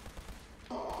me.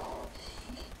 Oh,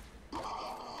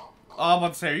 I'm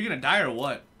about to say, are you gonna die or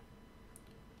what?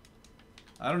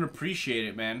 I don't appreciate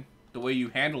it, man. The way you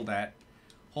handled that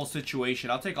whole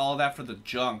situation. I'll take all of that for the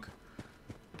junk.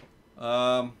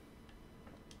 Where's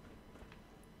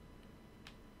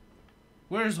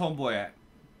homeboy at?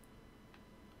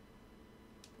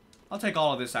 I'll take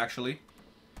all of this, actually.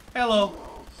 Hello.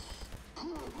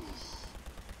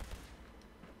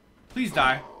 Please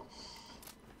die.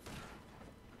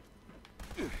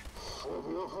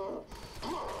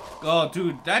 Oh,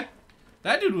 dude, that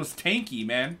dude was tanky,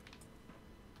 man.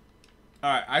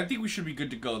 Alright, I think we should be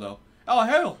good to go, though. Oh,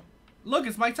 hell! Look,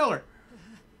 it's Mike Teller.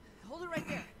 Hold it right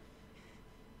there.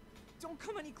 Don't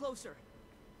come any closer.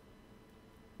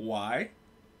 Why?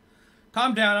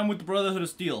 Calm down, I'm with the Brotherhood of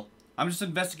Steel. I'm just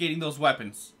investigating those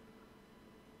weapons.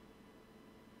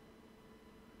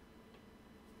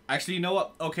 Actually, you know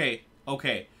what? Okay.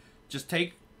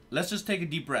 Let's just take a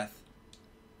deep breath.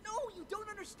 No, you don't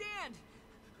understand.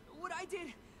 What I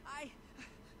did,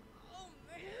 oh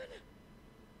man.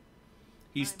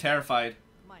 He's terrified.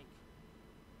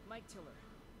 Mike Tiller.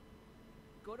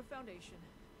 Go to Foundation.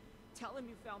 Tell him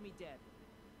you found me dead.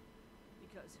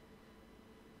 Because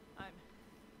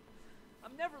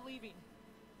I'm never leaving.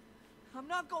 I'm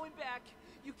not going back.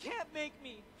 You can't make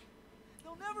me.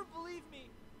 They'll never believe me.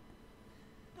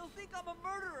 They'll think I'm a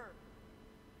murderer.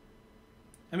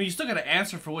 I mean, you still gotta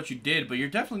answer for what you did, but you're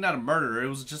definitely not a murderer. It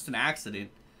was just an accident.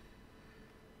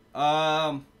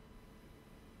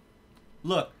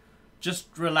 Look, just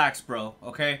relax, bro,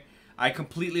 okay? I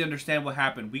completely understand what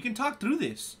happened. We can talk through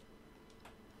this.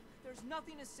 There's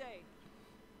nothing to say.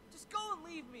 Just go and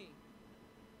leave me.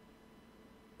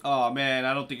 Oh, man,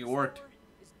 I don't think it worked. The door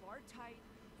is barred tight,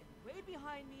 and way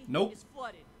behind me Nope. is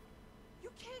flooded. You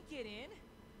can't get in.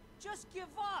 Just give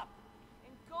up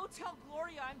and go tell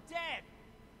Gloria I'm dead.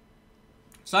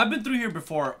 So I've been through here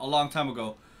before a long time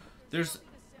ago. There's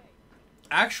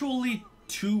actually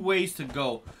two ways to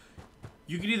go.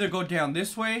 You can either go down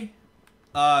this way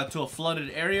to a flooded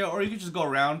area, or you can just go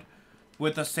around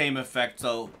with the same effect.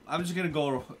 So I'm just gonna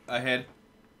go ahead.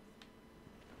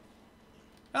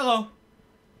 Hello.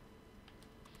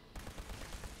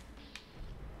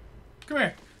 Come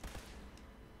here.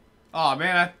 Oh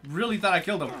man, I really thought I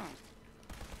killed him.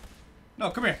 No,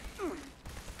 come here.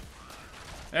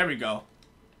 There we go.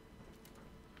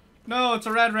 No, it's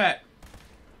a rat.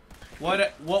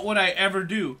 What would I ever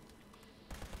do?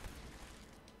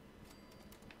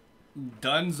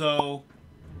 Dunzo.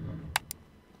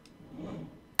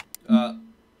 The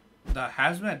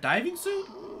hazmat diving suit?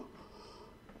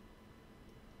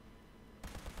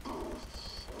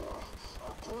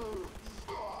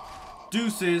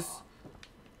 Deuces.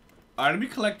 Alright, let me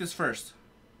collect this first.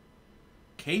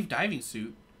 Cave diving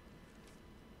suit.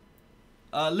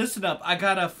 Listen up. I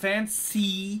got a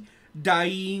fancy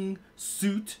diving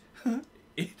suit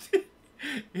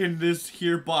in this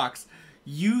here box.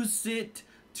 Use it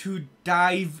to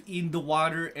dive in the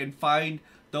water and find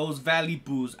those valley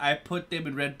boos. I put them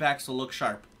in red bags to look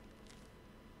sharp.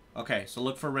 Okay, so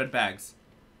look for red bags.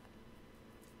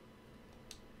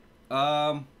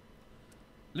 Let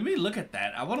me look at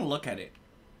that. I want to look at it.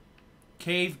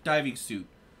 Cave diving suit.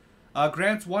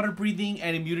 Grants water breathing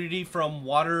and immunity from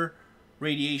water,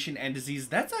 radiation, and disease.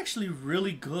 That's actually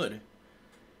really good.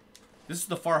 This is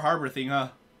the Far Harbor thing, huh?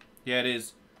 Yeah, it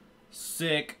is.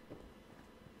 Sick.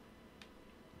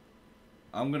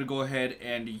 I'm gonna go ahead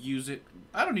and use it.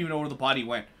 I don't even know where the body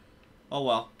went. Oh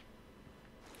well.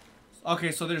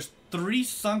 Okay, so there's 3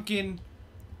 sunken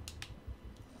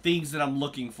things that I'm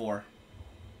looking for.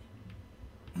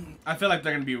 I feel like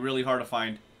they're gonna be really hard to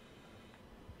find.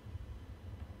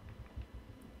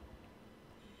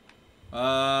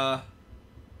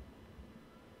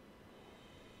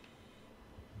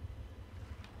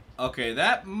 Okay,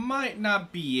 that might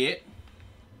not be it.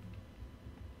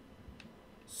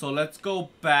 So let's go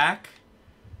back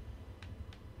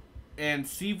and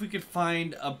see if we could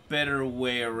find a better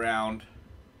way around.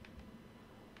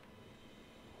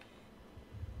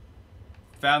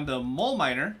 Found the mole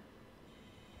miner.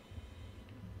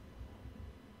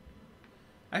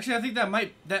 Actually, I think that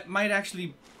might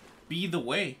actually be the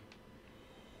way.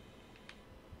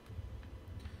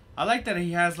 I like that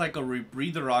he has like a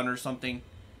rebreather on or something.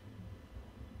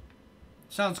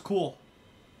 Sounds cool.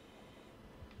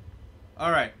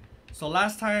 Alright, so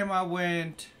last time I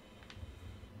went...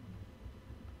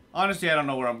 Honestly, I don't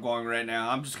know where I'm going right now.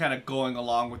 I'm just kind of going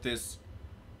along with this.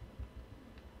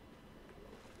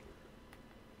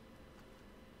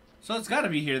 So it's got to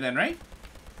be here then, right?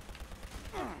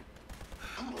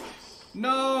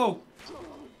 No!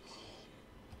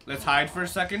 Let's hide for a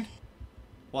second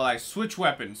while I switch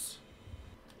weapons.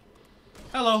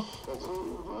 Hello.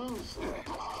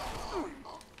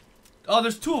 Oh,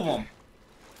 there's 2 of them.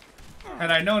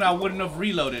 Had I known, I wouldn't have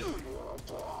reloaded.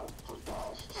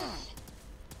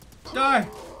 Die!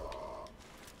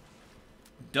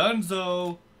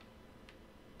 Dunzo.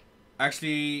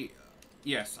 Actually,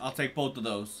 yes, I'll take both of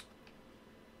those.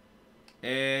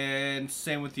 And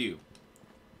same with you.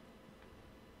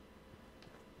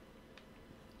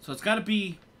 So it's gotta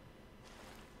be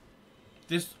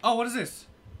this. Oh, what is this?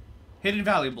 Hidden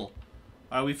valuable.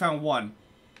 Alright, we found 1.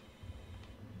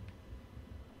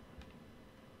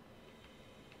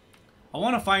 I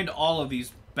want to find all of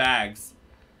these bags.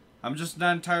 I'm just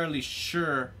not entirely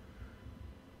sure.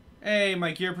 Hey,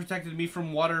 my gear protected me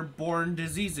from waterborne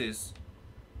diseases.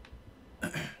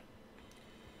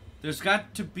 There's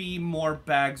got to be more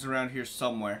bags around here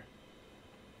somewhere.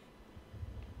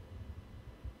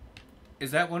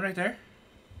 Is that one right there?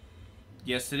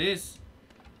 Yes, it is.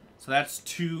 So that's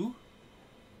 2.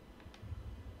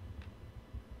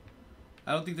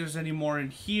 I don't think there's any more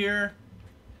in here.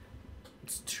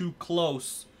 It's too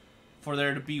close for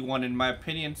there to be one, in my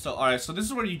opinion. So, alright, so this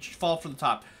is where you fall from the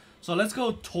top. So let's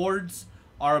go towards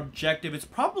our objective. It's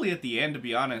probably at the end, to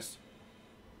be honest.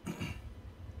 I'm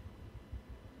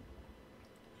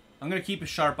going to keep a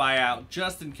sharp eye out,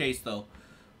 just in case, though.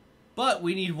 But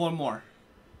we need 1 more.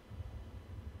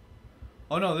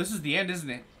 Oh, no, this is the end, isn't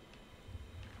it?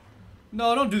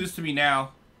 No, don't do this to me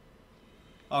now.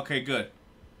 Okay, good.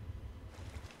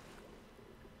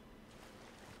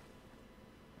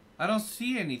 I don't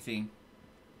see anything.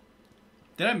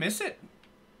 Did I miss it?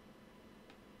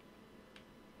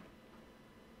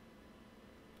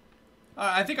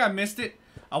 I think I missed it.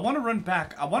 I want to run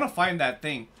back. I want to find that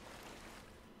thing.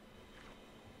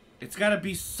 It's got to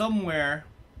be somewhere.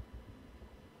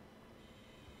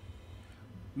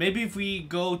 Maybe if we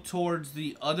go towards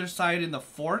the other side in the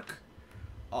fork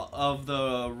of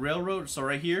the railroad. So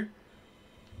right here.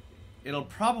 It'll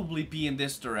probably be in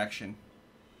this direction.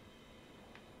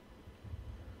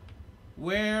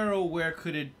 Where, oh, where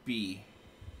could it be?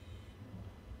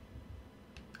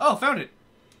 Oh, found it.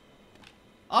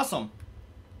 Awesome.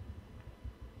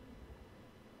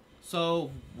 So,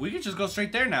 we could just go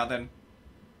straight there now, then.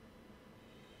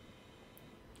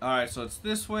 Alright, so it's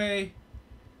this way.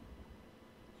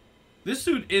 This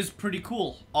suit is pretty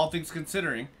cool, all things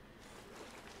considering.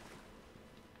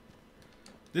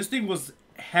 This thing was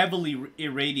heavily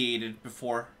irradiated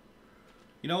before.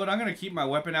 You know what? I'm gonna keep my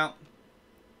weapon out.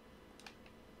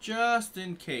 Just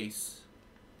in case.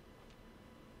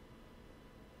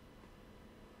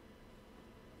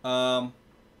 So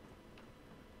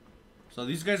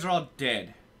these guys are all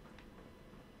dead.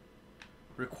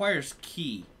 Requires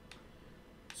key.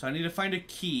 So I need to find a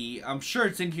key. I'm sure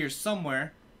it's in here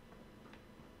somewhere.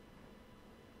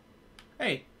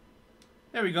 Hey.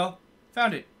 There we go.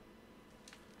 Found it.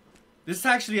 This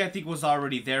actually, I think, was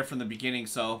already there from the beginning,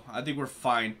 so I think we're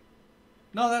fine.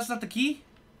 No, that's not the key?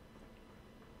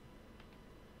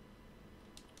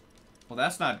 Well,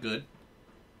 that's not good.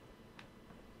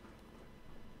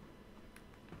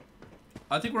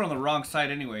 I think we're on the wrong side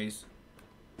anyways.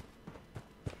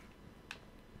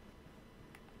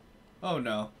 Oh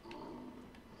no.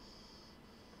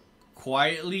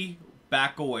 Quietly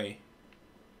back away.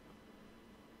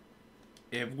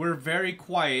 If we're very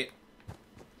quiet,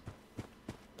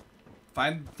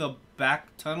 find the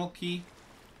back tunnel key.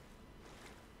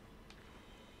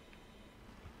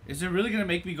 Is it really gonna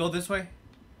make me go this way?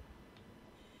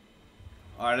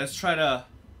 Alright, let's try to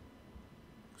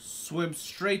swim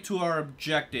straight to our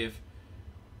objective.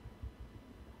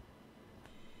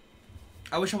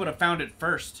 I wish I would have found it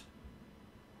first.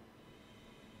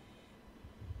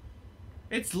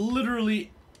 It's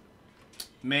literally...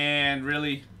 Man,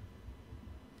 really?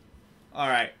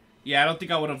 Alright. Yeah, I don't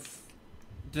think I would have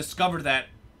discovered that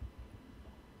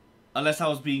unless I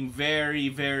was being very,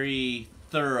 very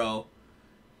thorough.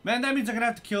 Man, that means I'm gonna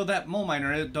have to kill that mole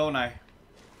miner, don't I?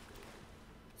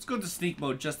 Let's go to sneak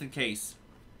mode just in case.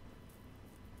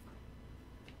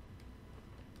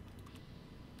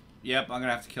 Yep, I'm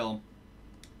gonna have to kill him.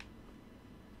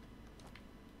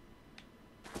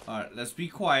 Alright, let's be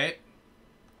quiet.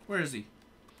 Where is he?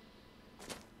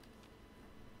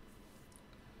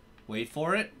 Wait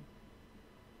for it.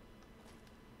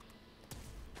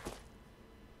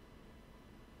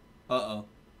 Uh-oh.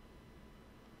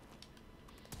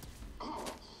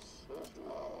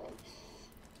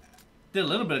 Did a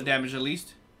little bit of damage at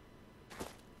least.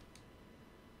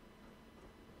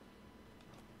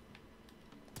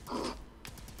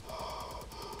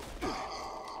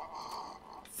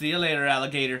 See you later,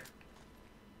 alligator.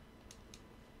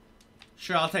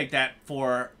 Sure, I'll take that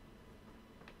for,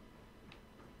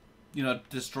 you know,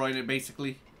 destroying it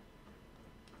basically.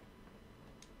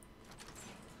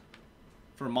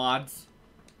 For mods.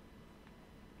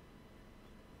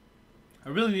 I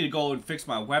really need to go and fix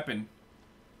my weapon.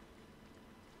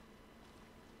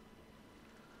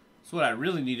 That's what I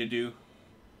really need to do.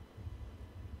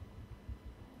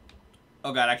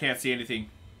 Oh god, I can't see anything.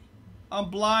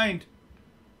 I'm blind.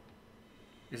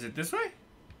 Is it this way?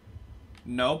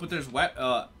 No, but there's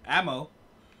ammo.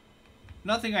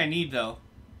 Nothing I need though.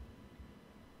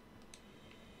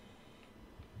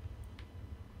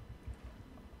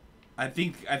 I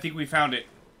think we found it.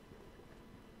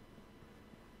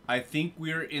 I think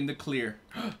we're in the clear.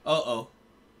 Uh-oh.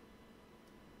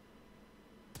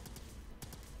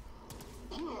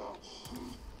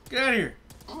 Get out of here.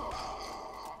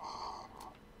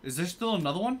 Is there still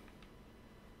another one?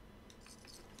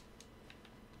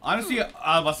 Honestly,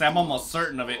 I'm almost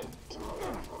certain of it.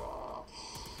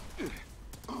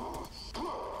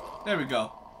 There we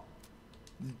go.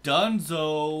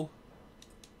 Dunzo.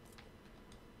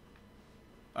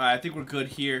 Alright, I think we're good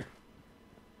here.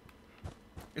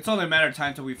 It's only a matter of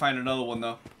time till we find another one,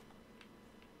 though.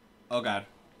 Oh, God.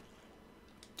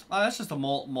 Oh, that's just a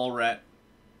mole rat.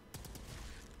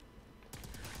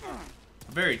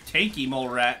 A very tanky mole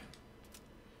rat.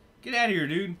 Get out of here,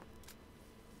 dude.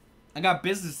 I got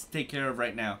business to take care of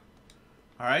right now.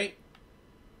 Alright?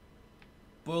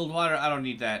 Boiled water, I don't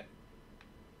need that.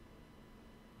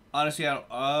 Honestly, I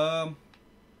don't...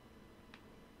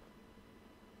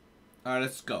 Alright,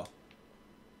 let's go.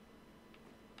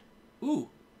 Ooh.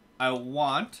 I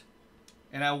want.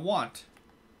 And I want.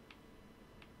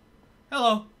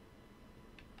 Hello.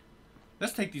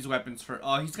 Let's take these weapons for...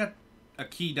 Oh, he's got a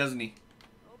key, doesn't he?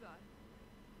 Oh god.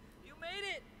 You made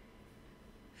it!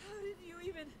 How did you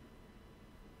even...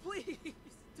 Please,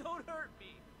 don't hurt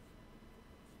me.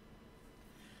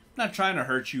 I'm not trying to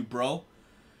hurt you, bro.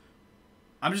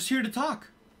 I'm just here to talk.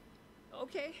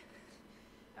 Okay.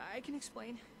 I can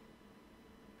explain.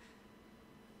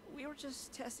 We were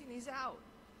just testing these out.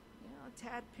 You know,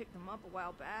 Tad picked them up a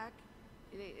while back.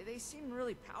 They seem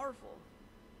really powerful.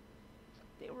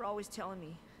 They were always telling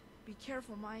me, be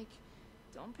careful, Mike.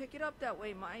 Don't pick it up that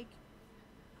way, Mike.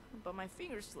 But my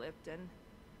finger slipped and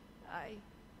I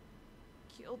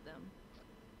killed them.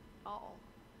 All.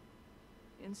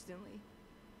 Instantly.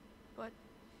 But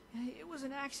it was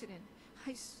an accident.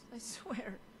 I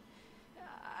swear.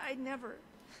 I never...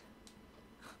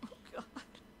 Oh, God.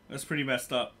 That's pretty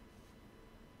messed up.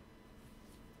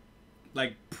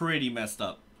 Like, pretty messed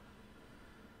up.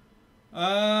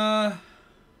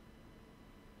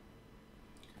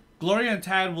 Gloria and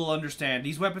Tad will understand.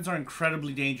 These weapons are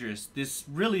incredibly dangerous. This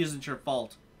really isn't your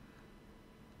fault.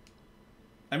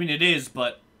 I mean, it is,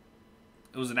 but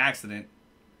it was an accident.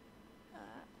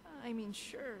 I mean,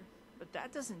 sure, but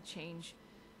that doesn't change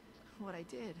what I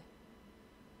did.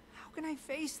 How can I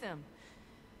face them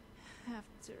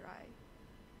after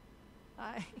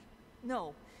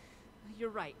No, you're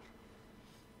right.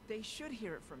 They should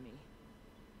hear it from me.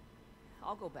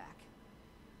 I'll go back.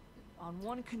 On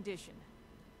one condition.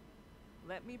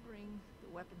 Let me bring the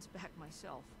weapons back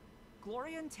myself.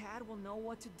 Gloria and Tad will know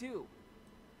what to do.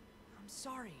 I'm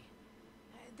sorry.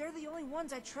 They're the only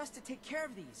ones I trust to take care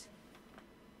of these.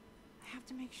 I have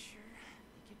to make sure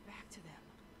they get back to them.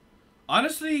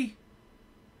 Honestly,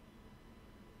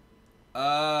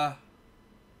 I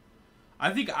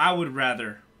think I would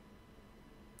rather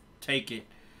take it.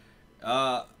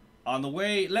 On the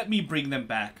way, let me bring them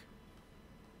back.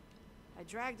 I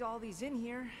dragged all these in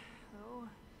here, though,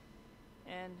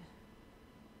 and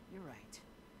you're right.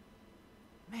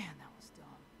 Man, that was dumb.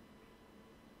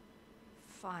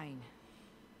 Fine.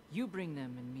 You bring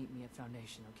them and meet me at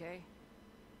Foundation, okay?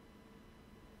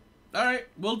 Alright,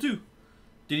 will do.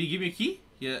 Did he give me a key?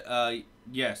 Yeah,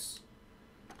 yes.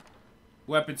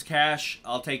 Weapons cache,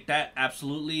 I'll take that,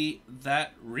 absolutely.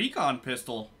 That recon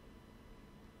pistol.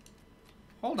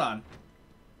 Hold on.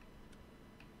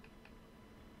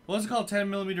 What's it called?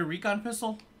 10mm recon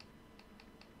pistol?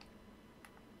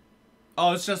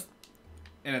 Oh, it's just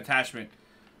an attachment.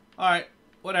 Alright,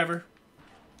 whatever.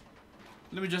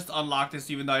 Let me just unlock this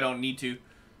even though I don't need to.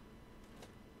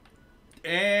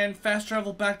 And fast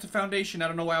travel back to Foundation. I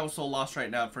don't know why I was so lost right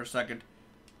now for a second.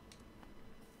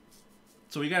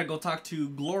 So we gotta go talk to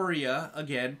Gloria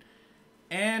again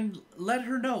and let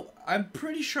her know. I'm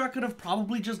pretty sure I could have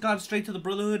probably just gone straight to the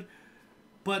Brotherhood,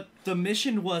 but the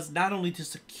mission was not only to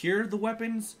secure the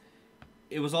weapons,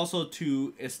 it was also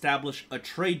to establish a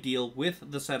trade deal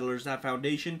with the settlers at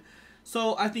Foundation.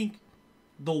 So I think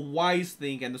the wise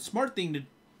thing and the smart thing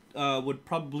to would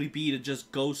probably be to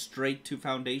just go straight to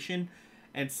Foundation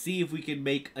and see if we can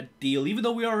make a deal, even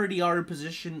though we already are in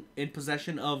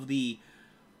possession of the,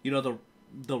 you know,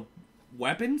 the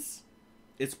weapons.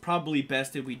 It's probably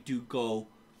best if we do go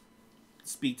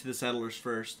speak to the settlers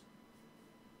first.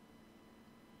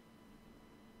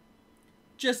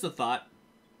 Just a thought.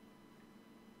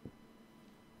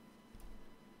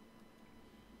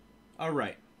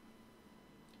 Alright.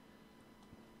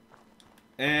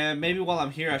 And maybe while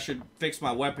I'm here I should fix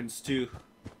my weapons too.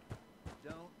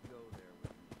 Don't go there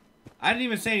with me. I didn't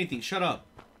even say anything, shut up.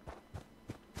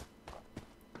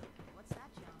 What's that,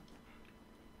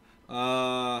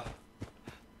 John?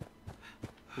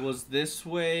 It was this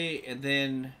way, and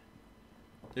then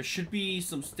there should be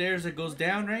some stairs that goes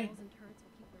down, right?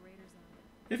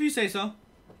 If you say so.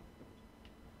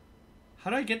 How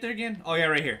do I get there again? Oh yeah,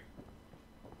 right here.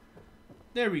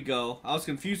 There we go. I was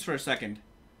confused for a second.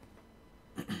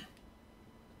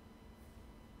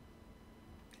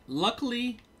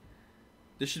 Luckily,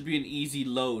 this should be an easy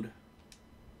load.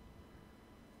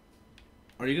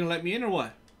 Are you gonna let me in or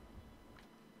what?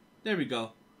 There we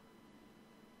go.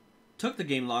 Took the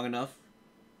game long enough.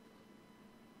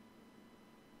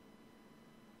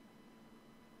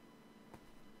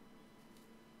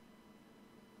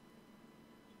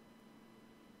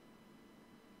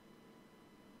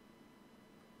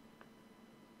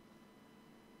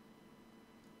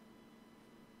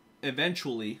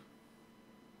 Eventually.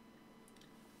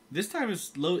 This time it's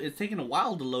taking a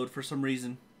while to load for some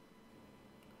reason.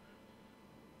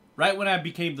 Right when I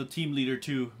became the team leader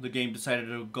too, the game decided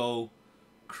to go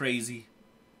crazy.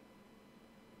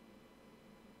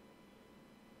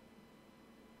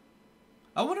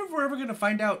 I wonder if we're ever gonna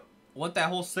find out what that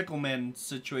whole Sickleman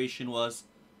situation was.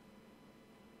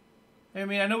 I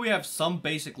mean, I know we have some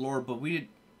basic lore, but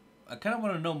I kind of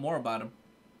want to know more about him.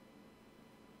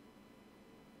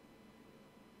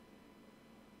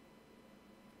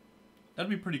 That'd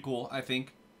be pretty cool, I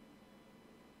think.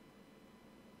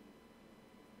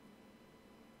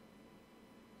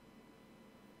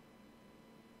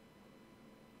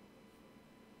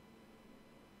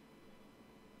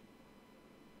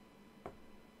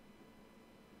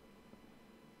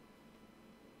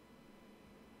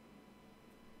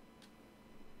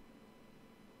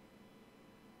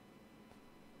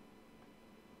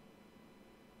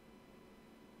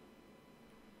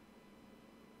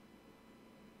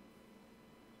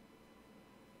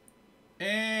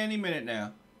 Any minute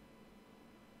now.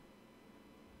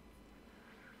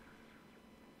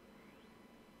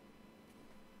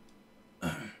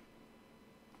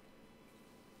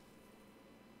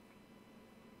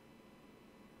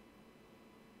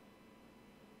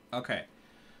 Okay.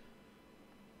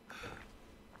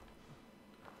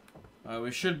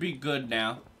 We should be good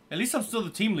now. At least I'm still the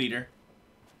team leader.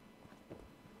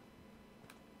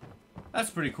 That's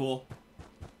pretty cool.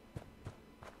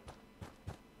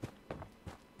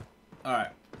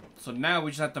 Alright. So now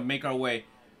we just have to make our way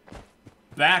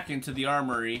back into the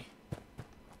armory.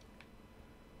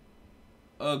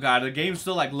 Oh god, the game's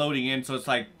still like loading in, so it's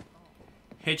like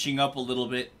hitching up a little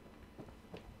bit.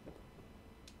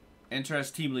 Enter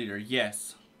as team leader,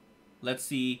 yes. Let's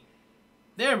see.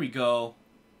 There we go.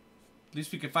 At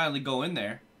least we can finally go in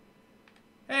there.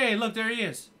 Hey, look, there he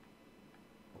is.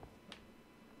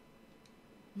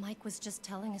 Mike was just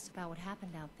telling us about what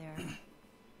happened out there.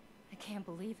 I can't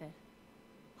believe it.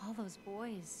 All those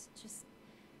boys, just...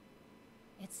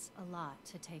 It's a lot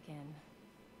to take in.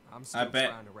 I'm still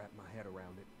trying to wrap my head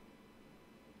around it.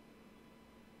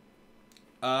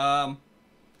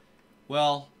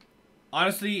 Well,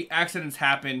 honestly, accidents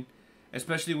happen,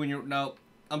 especially when you're... No,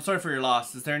 I'm sorry for your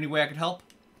loss. Is there any way I could help?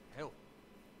 Help?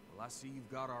 Well, I see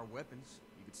you've got our weapons.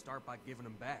 You could start by giving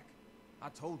them back. I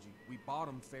told you, we bought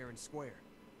them fair and square.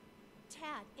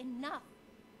 Tad, enough!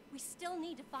 We still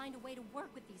need to find a way to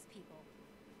work with these people.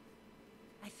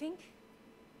 I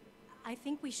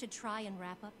think we should try and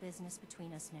wrap up business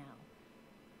between us now.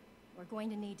 We're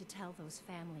going to need to tell those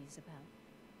families about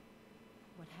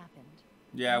what happened.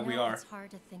 Yeah, we are. It's hard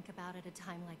to think about at a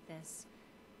time like this,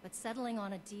 but settling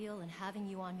on a deal and having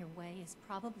you on your way is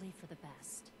probably for the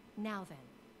best. Now then,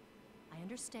 I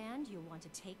understand you'll want to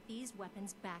take these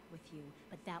weapons back with you,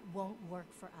 but that won't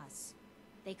work for us.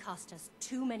 They cost us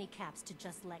too many caps to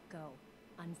just let go.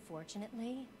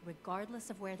 Unfortunately, regardless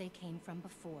of where they came from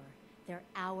before, they're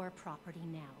our property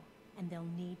now, and they'll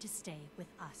need to stay with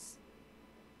us.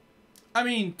 I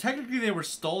mean, technically they were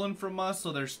stolen from us,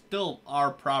 so they're still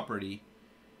our property.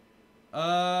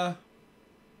 Oh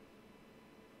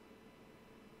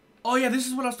yeah, this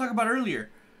is what I was talking about earlier.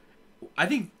 I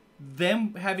think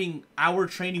them having our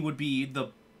training would be the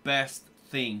best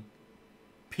thing.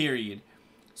 Period.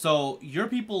 So, your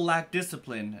people lack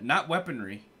discipline, not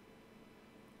weaponry.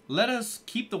 Let us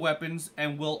keep the weapons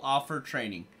and we'll offer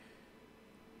training.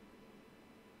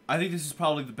 I think this is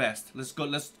probably the best. Let's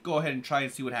go ahead and try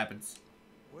and see what happens.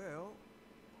 Well,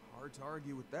 hard to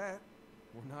argue with that.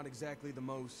 We're not exactly the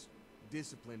most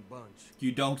disciplined bunch.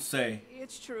 You don't say.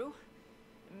 It's true.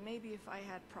 Maybe if I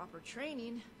had proper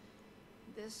training,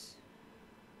 this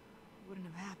wouldn't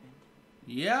have happened.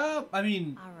 Yeah, I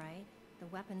mean... Alright, the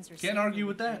weapons are... Can't argue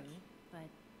with that. But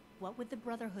what would the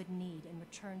Brotherhood need in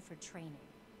return for training?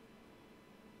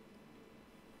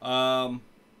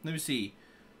 Let me see.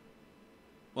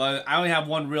 Well, I only have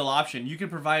one real option. You can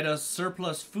provide us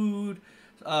surplus food,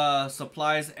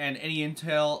 supplies, and any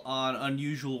intel on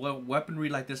unusual weaponry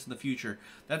like this in the future.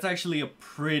 That's actually a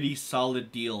pretty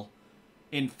solid deal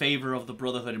in favor of the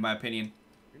Brotherhood, in my opinion.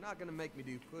 You're not gonna make me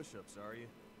do push-ups, are you?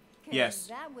 Yes.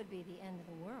 That would be the end of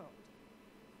the world.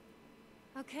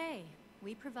 Okay,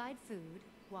 we provide food,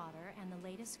 water, and the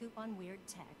latest scoop on weird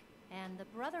tech. And the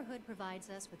Brotherhood provides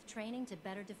us with training to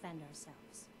better defend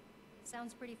ourselves.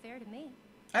 Sounds pretty fair to me.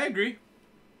 I agree.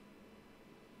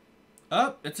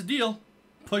 Oh, it's a deal.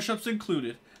 Push-ups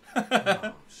included.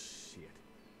 Oh, shit.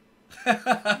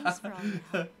 Thanks for all your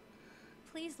help.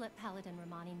 Please let Paladin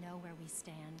Romani know where we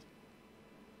stand.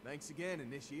 Thanks again,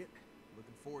 Initiate.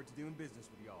 Looking forward to doing business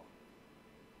with y'all.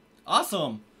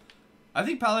 Awesome. I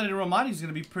think Paladin Romani is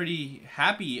going to be pretty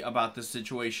happy about this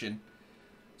situation.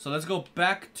 So let's go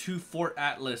back to Fort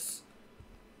Atlas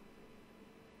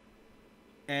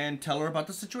and tell her about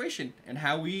the situation and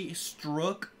how we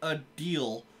struck a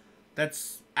deal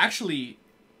that's actually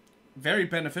very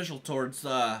beneficial towards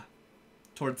us,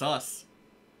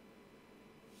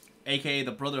 aka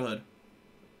the Brotherhood.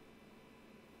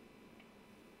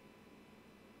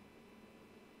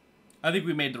 I think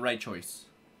we made the right choice.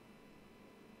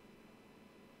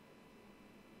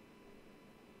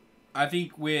 I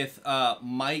think with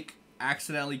Mike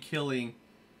accidentally killing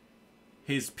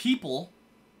his people,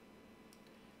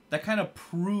 that kind of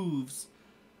proves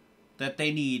that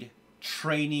they need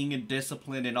training and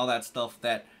discipline and all that stuff,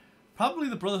 that probably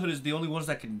the Brotherhood is the only ones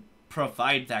that can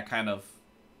provide that kind of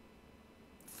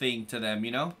thing to them,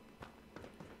 you know?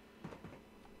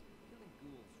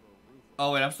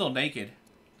 Oh wait, I'm still naked.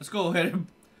 Let's go ahead and...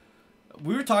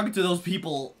 We were talking to those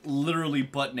people literally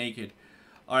butt naked.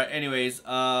 Alright, anyways,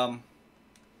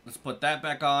 let's put that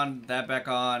back on, that back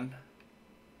on.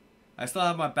 I still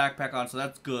have my backpack on, so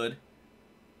that's good.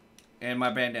 And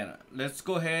my bandana. Let's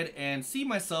go ahead and see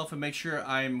myself and make sure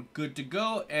I'm good to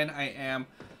go, and I am.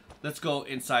 Let's go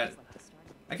inside.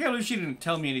 I can't believe she didn't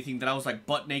tell me anything, that I was like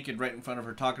butt naked right in front of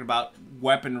her talking about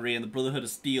weaponry and the Brotherhood of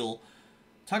Steel.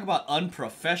 Talk about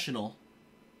unprofessional.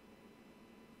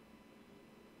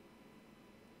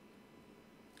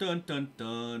 Dun dun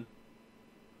dun.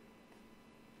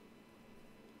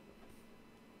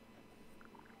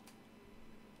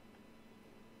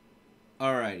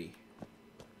 Alrighty.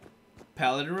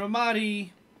 Paladin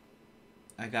Ramadi,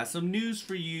 I got some news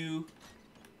for you.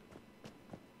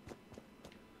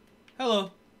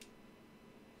 Hello.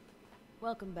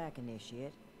 Welcome back,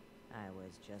 Initiate. I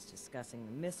was just discussing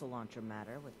the missile launcher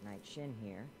matter with Knight Shin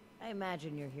here. I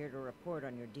imagine you're here to report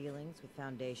on your dealings with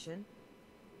Foundation.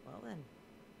 Well then,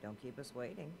 don't keep us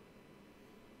waiting.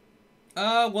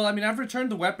 Well, I mean, I've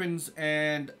returned the weapons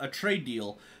and a trade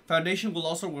deal. Foundation will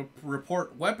also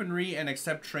report weaponry and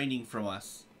accept training from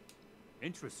us.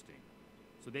 Interesting.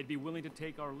 So they'd be willing to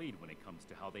take our lead when it comes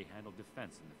to how they handle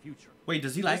defense in the future. Wait,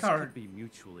 does he like our... This could be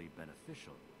mutually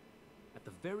beneficial. At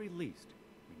the very least,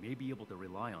 we may be able to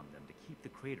rely on them to keep the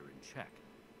crater in check.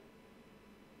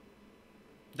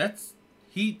 That's...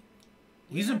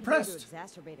 He's impressed. To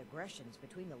exacerbate aggressions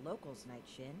between the locals, Knight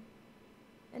Shin.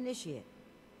 Initiate.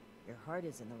 Your heart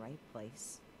is in the right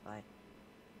place, but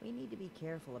we need to be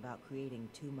careful about creating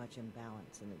too much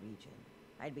imbalance in the region.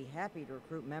 I'd be happy to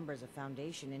recruit members of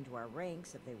Foundation into our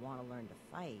ranks if they want to learn to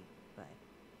fight, but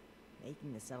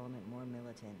making the settlement more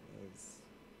militant is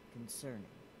concerning.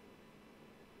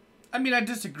 I mean, I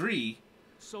disagree.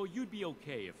 So you'd be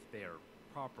okay if they're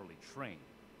properly trained,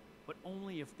 but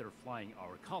only if they're flying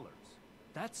our colors.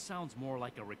 That sounds more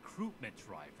like a recruitment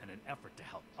drive than an effort to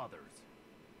help others.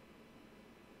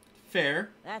 Fair.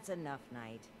 That's enough,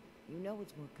 Knight. You know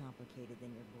it's more complicated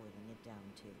than you're boiling it down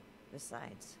to.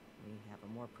 Besides, we have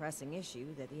a more pressing issue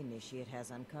that the Initiate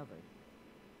has uncovered.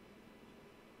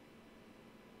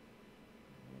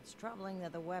 It's troubling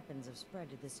that the weapons have spread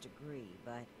to this degree,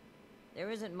 but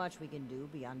there isn't much we can do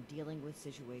beyond dealing with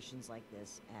situations like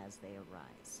this as they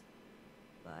arise.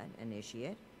 But,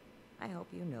 Initiate, I hope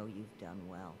you know you've done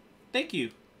well. Thank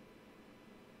you.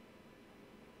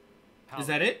 Paladin, is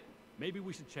that it? Maybe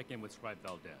we should check in with Scribe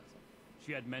Valdez.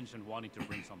 She had mentioned wanting to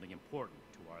bring something important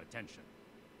to our attention.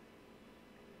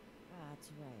 That's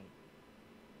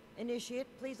right. Initiate,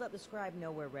 please let the Scribe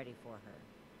know we're ready for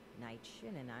her. Knight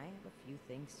Shin and I have a few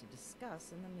things to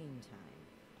discuss in the meantime.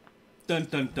 Dun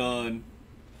dun dun.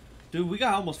 Dude, we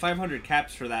got almost 500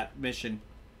 caps for that mission.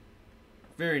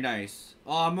 Very nice.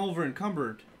 Oh, I'm over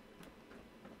encumbered.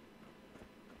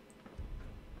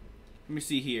 Let me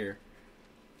see here.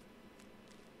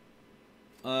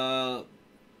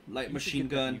 Light machine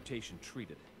gun. Mutation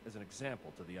treated as an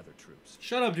example to the other troops.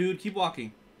 Shut up, dude. Keep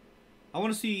walking. I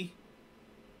want to see.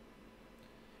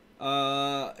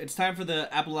 It's time for the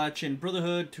Appalachian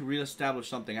Brotherhood to reestablish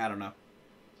something. I don't know.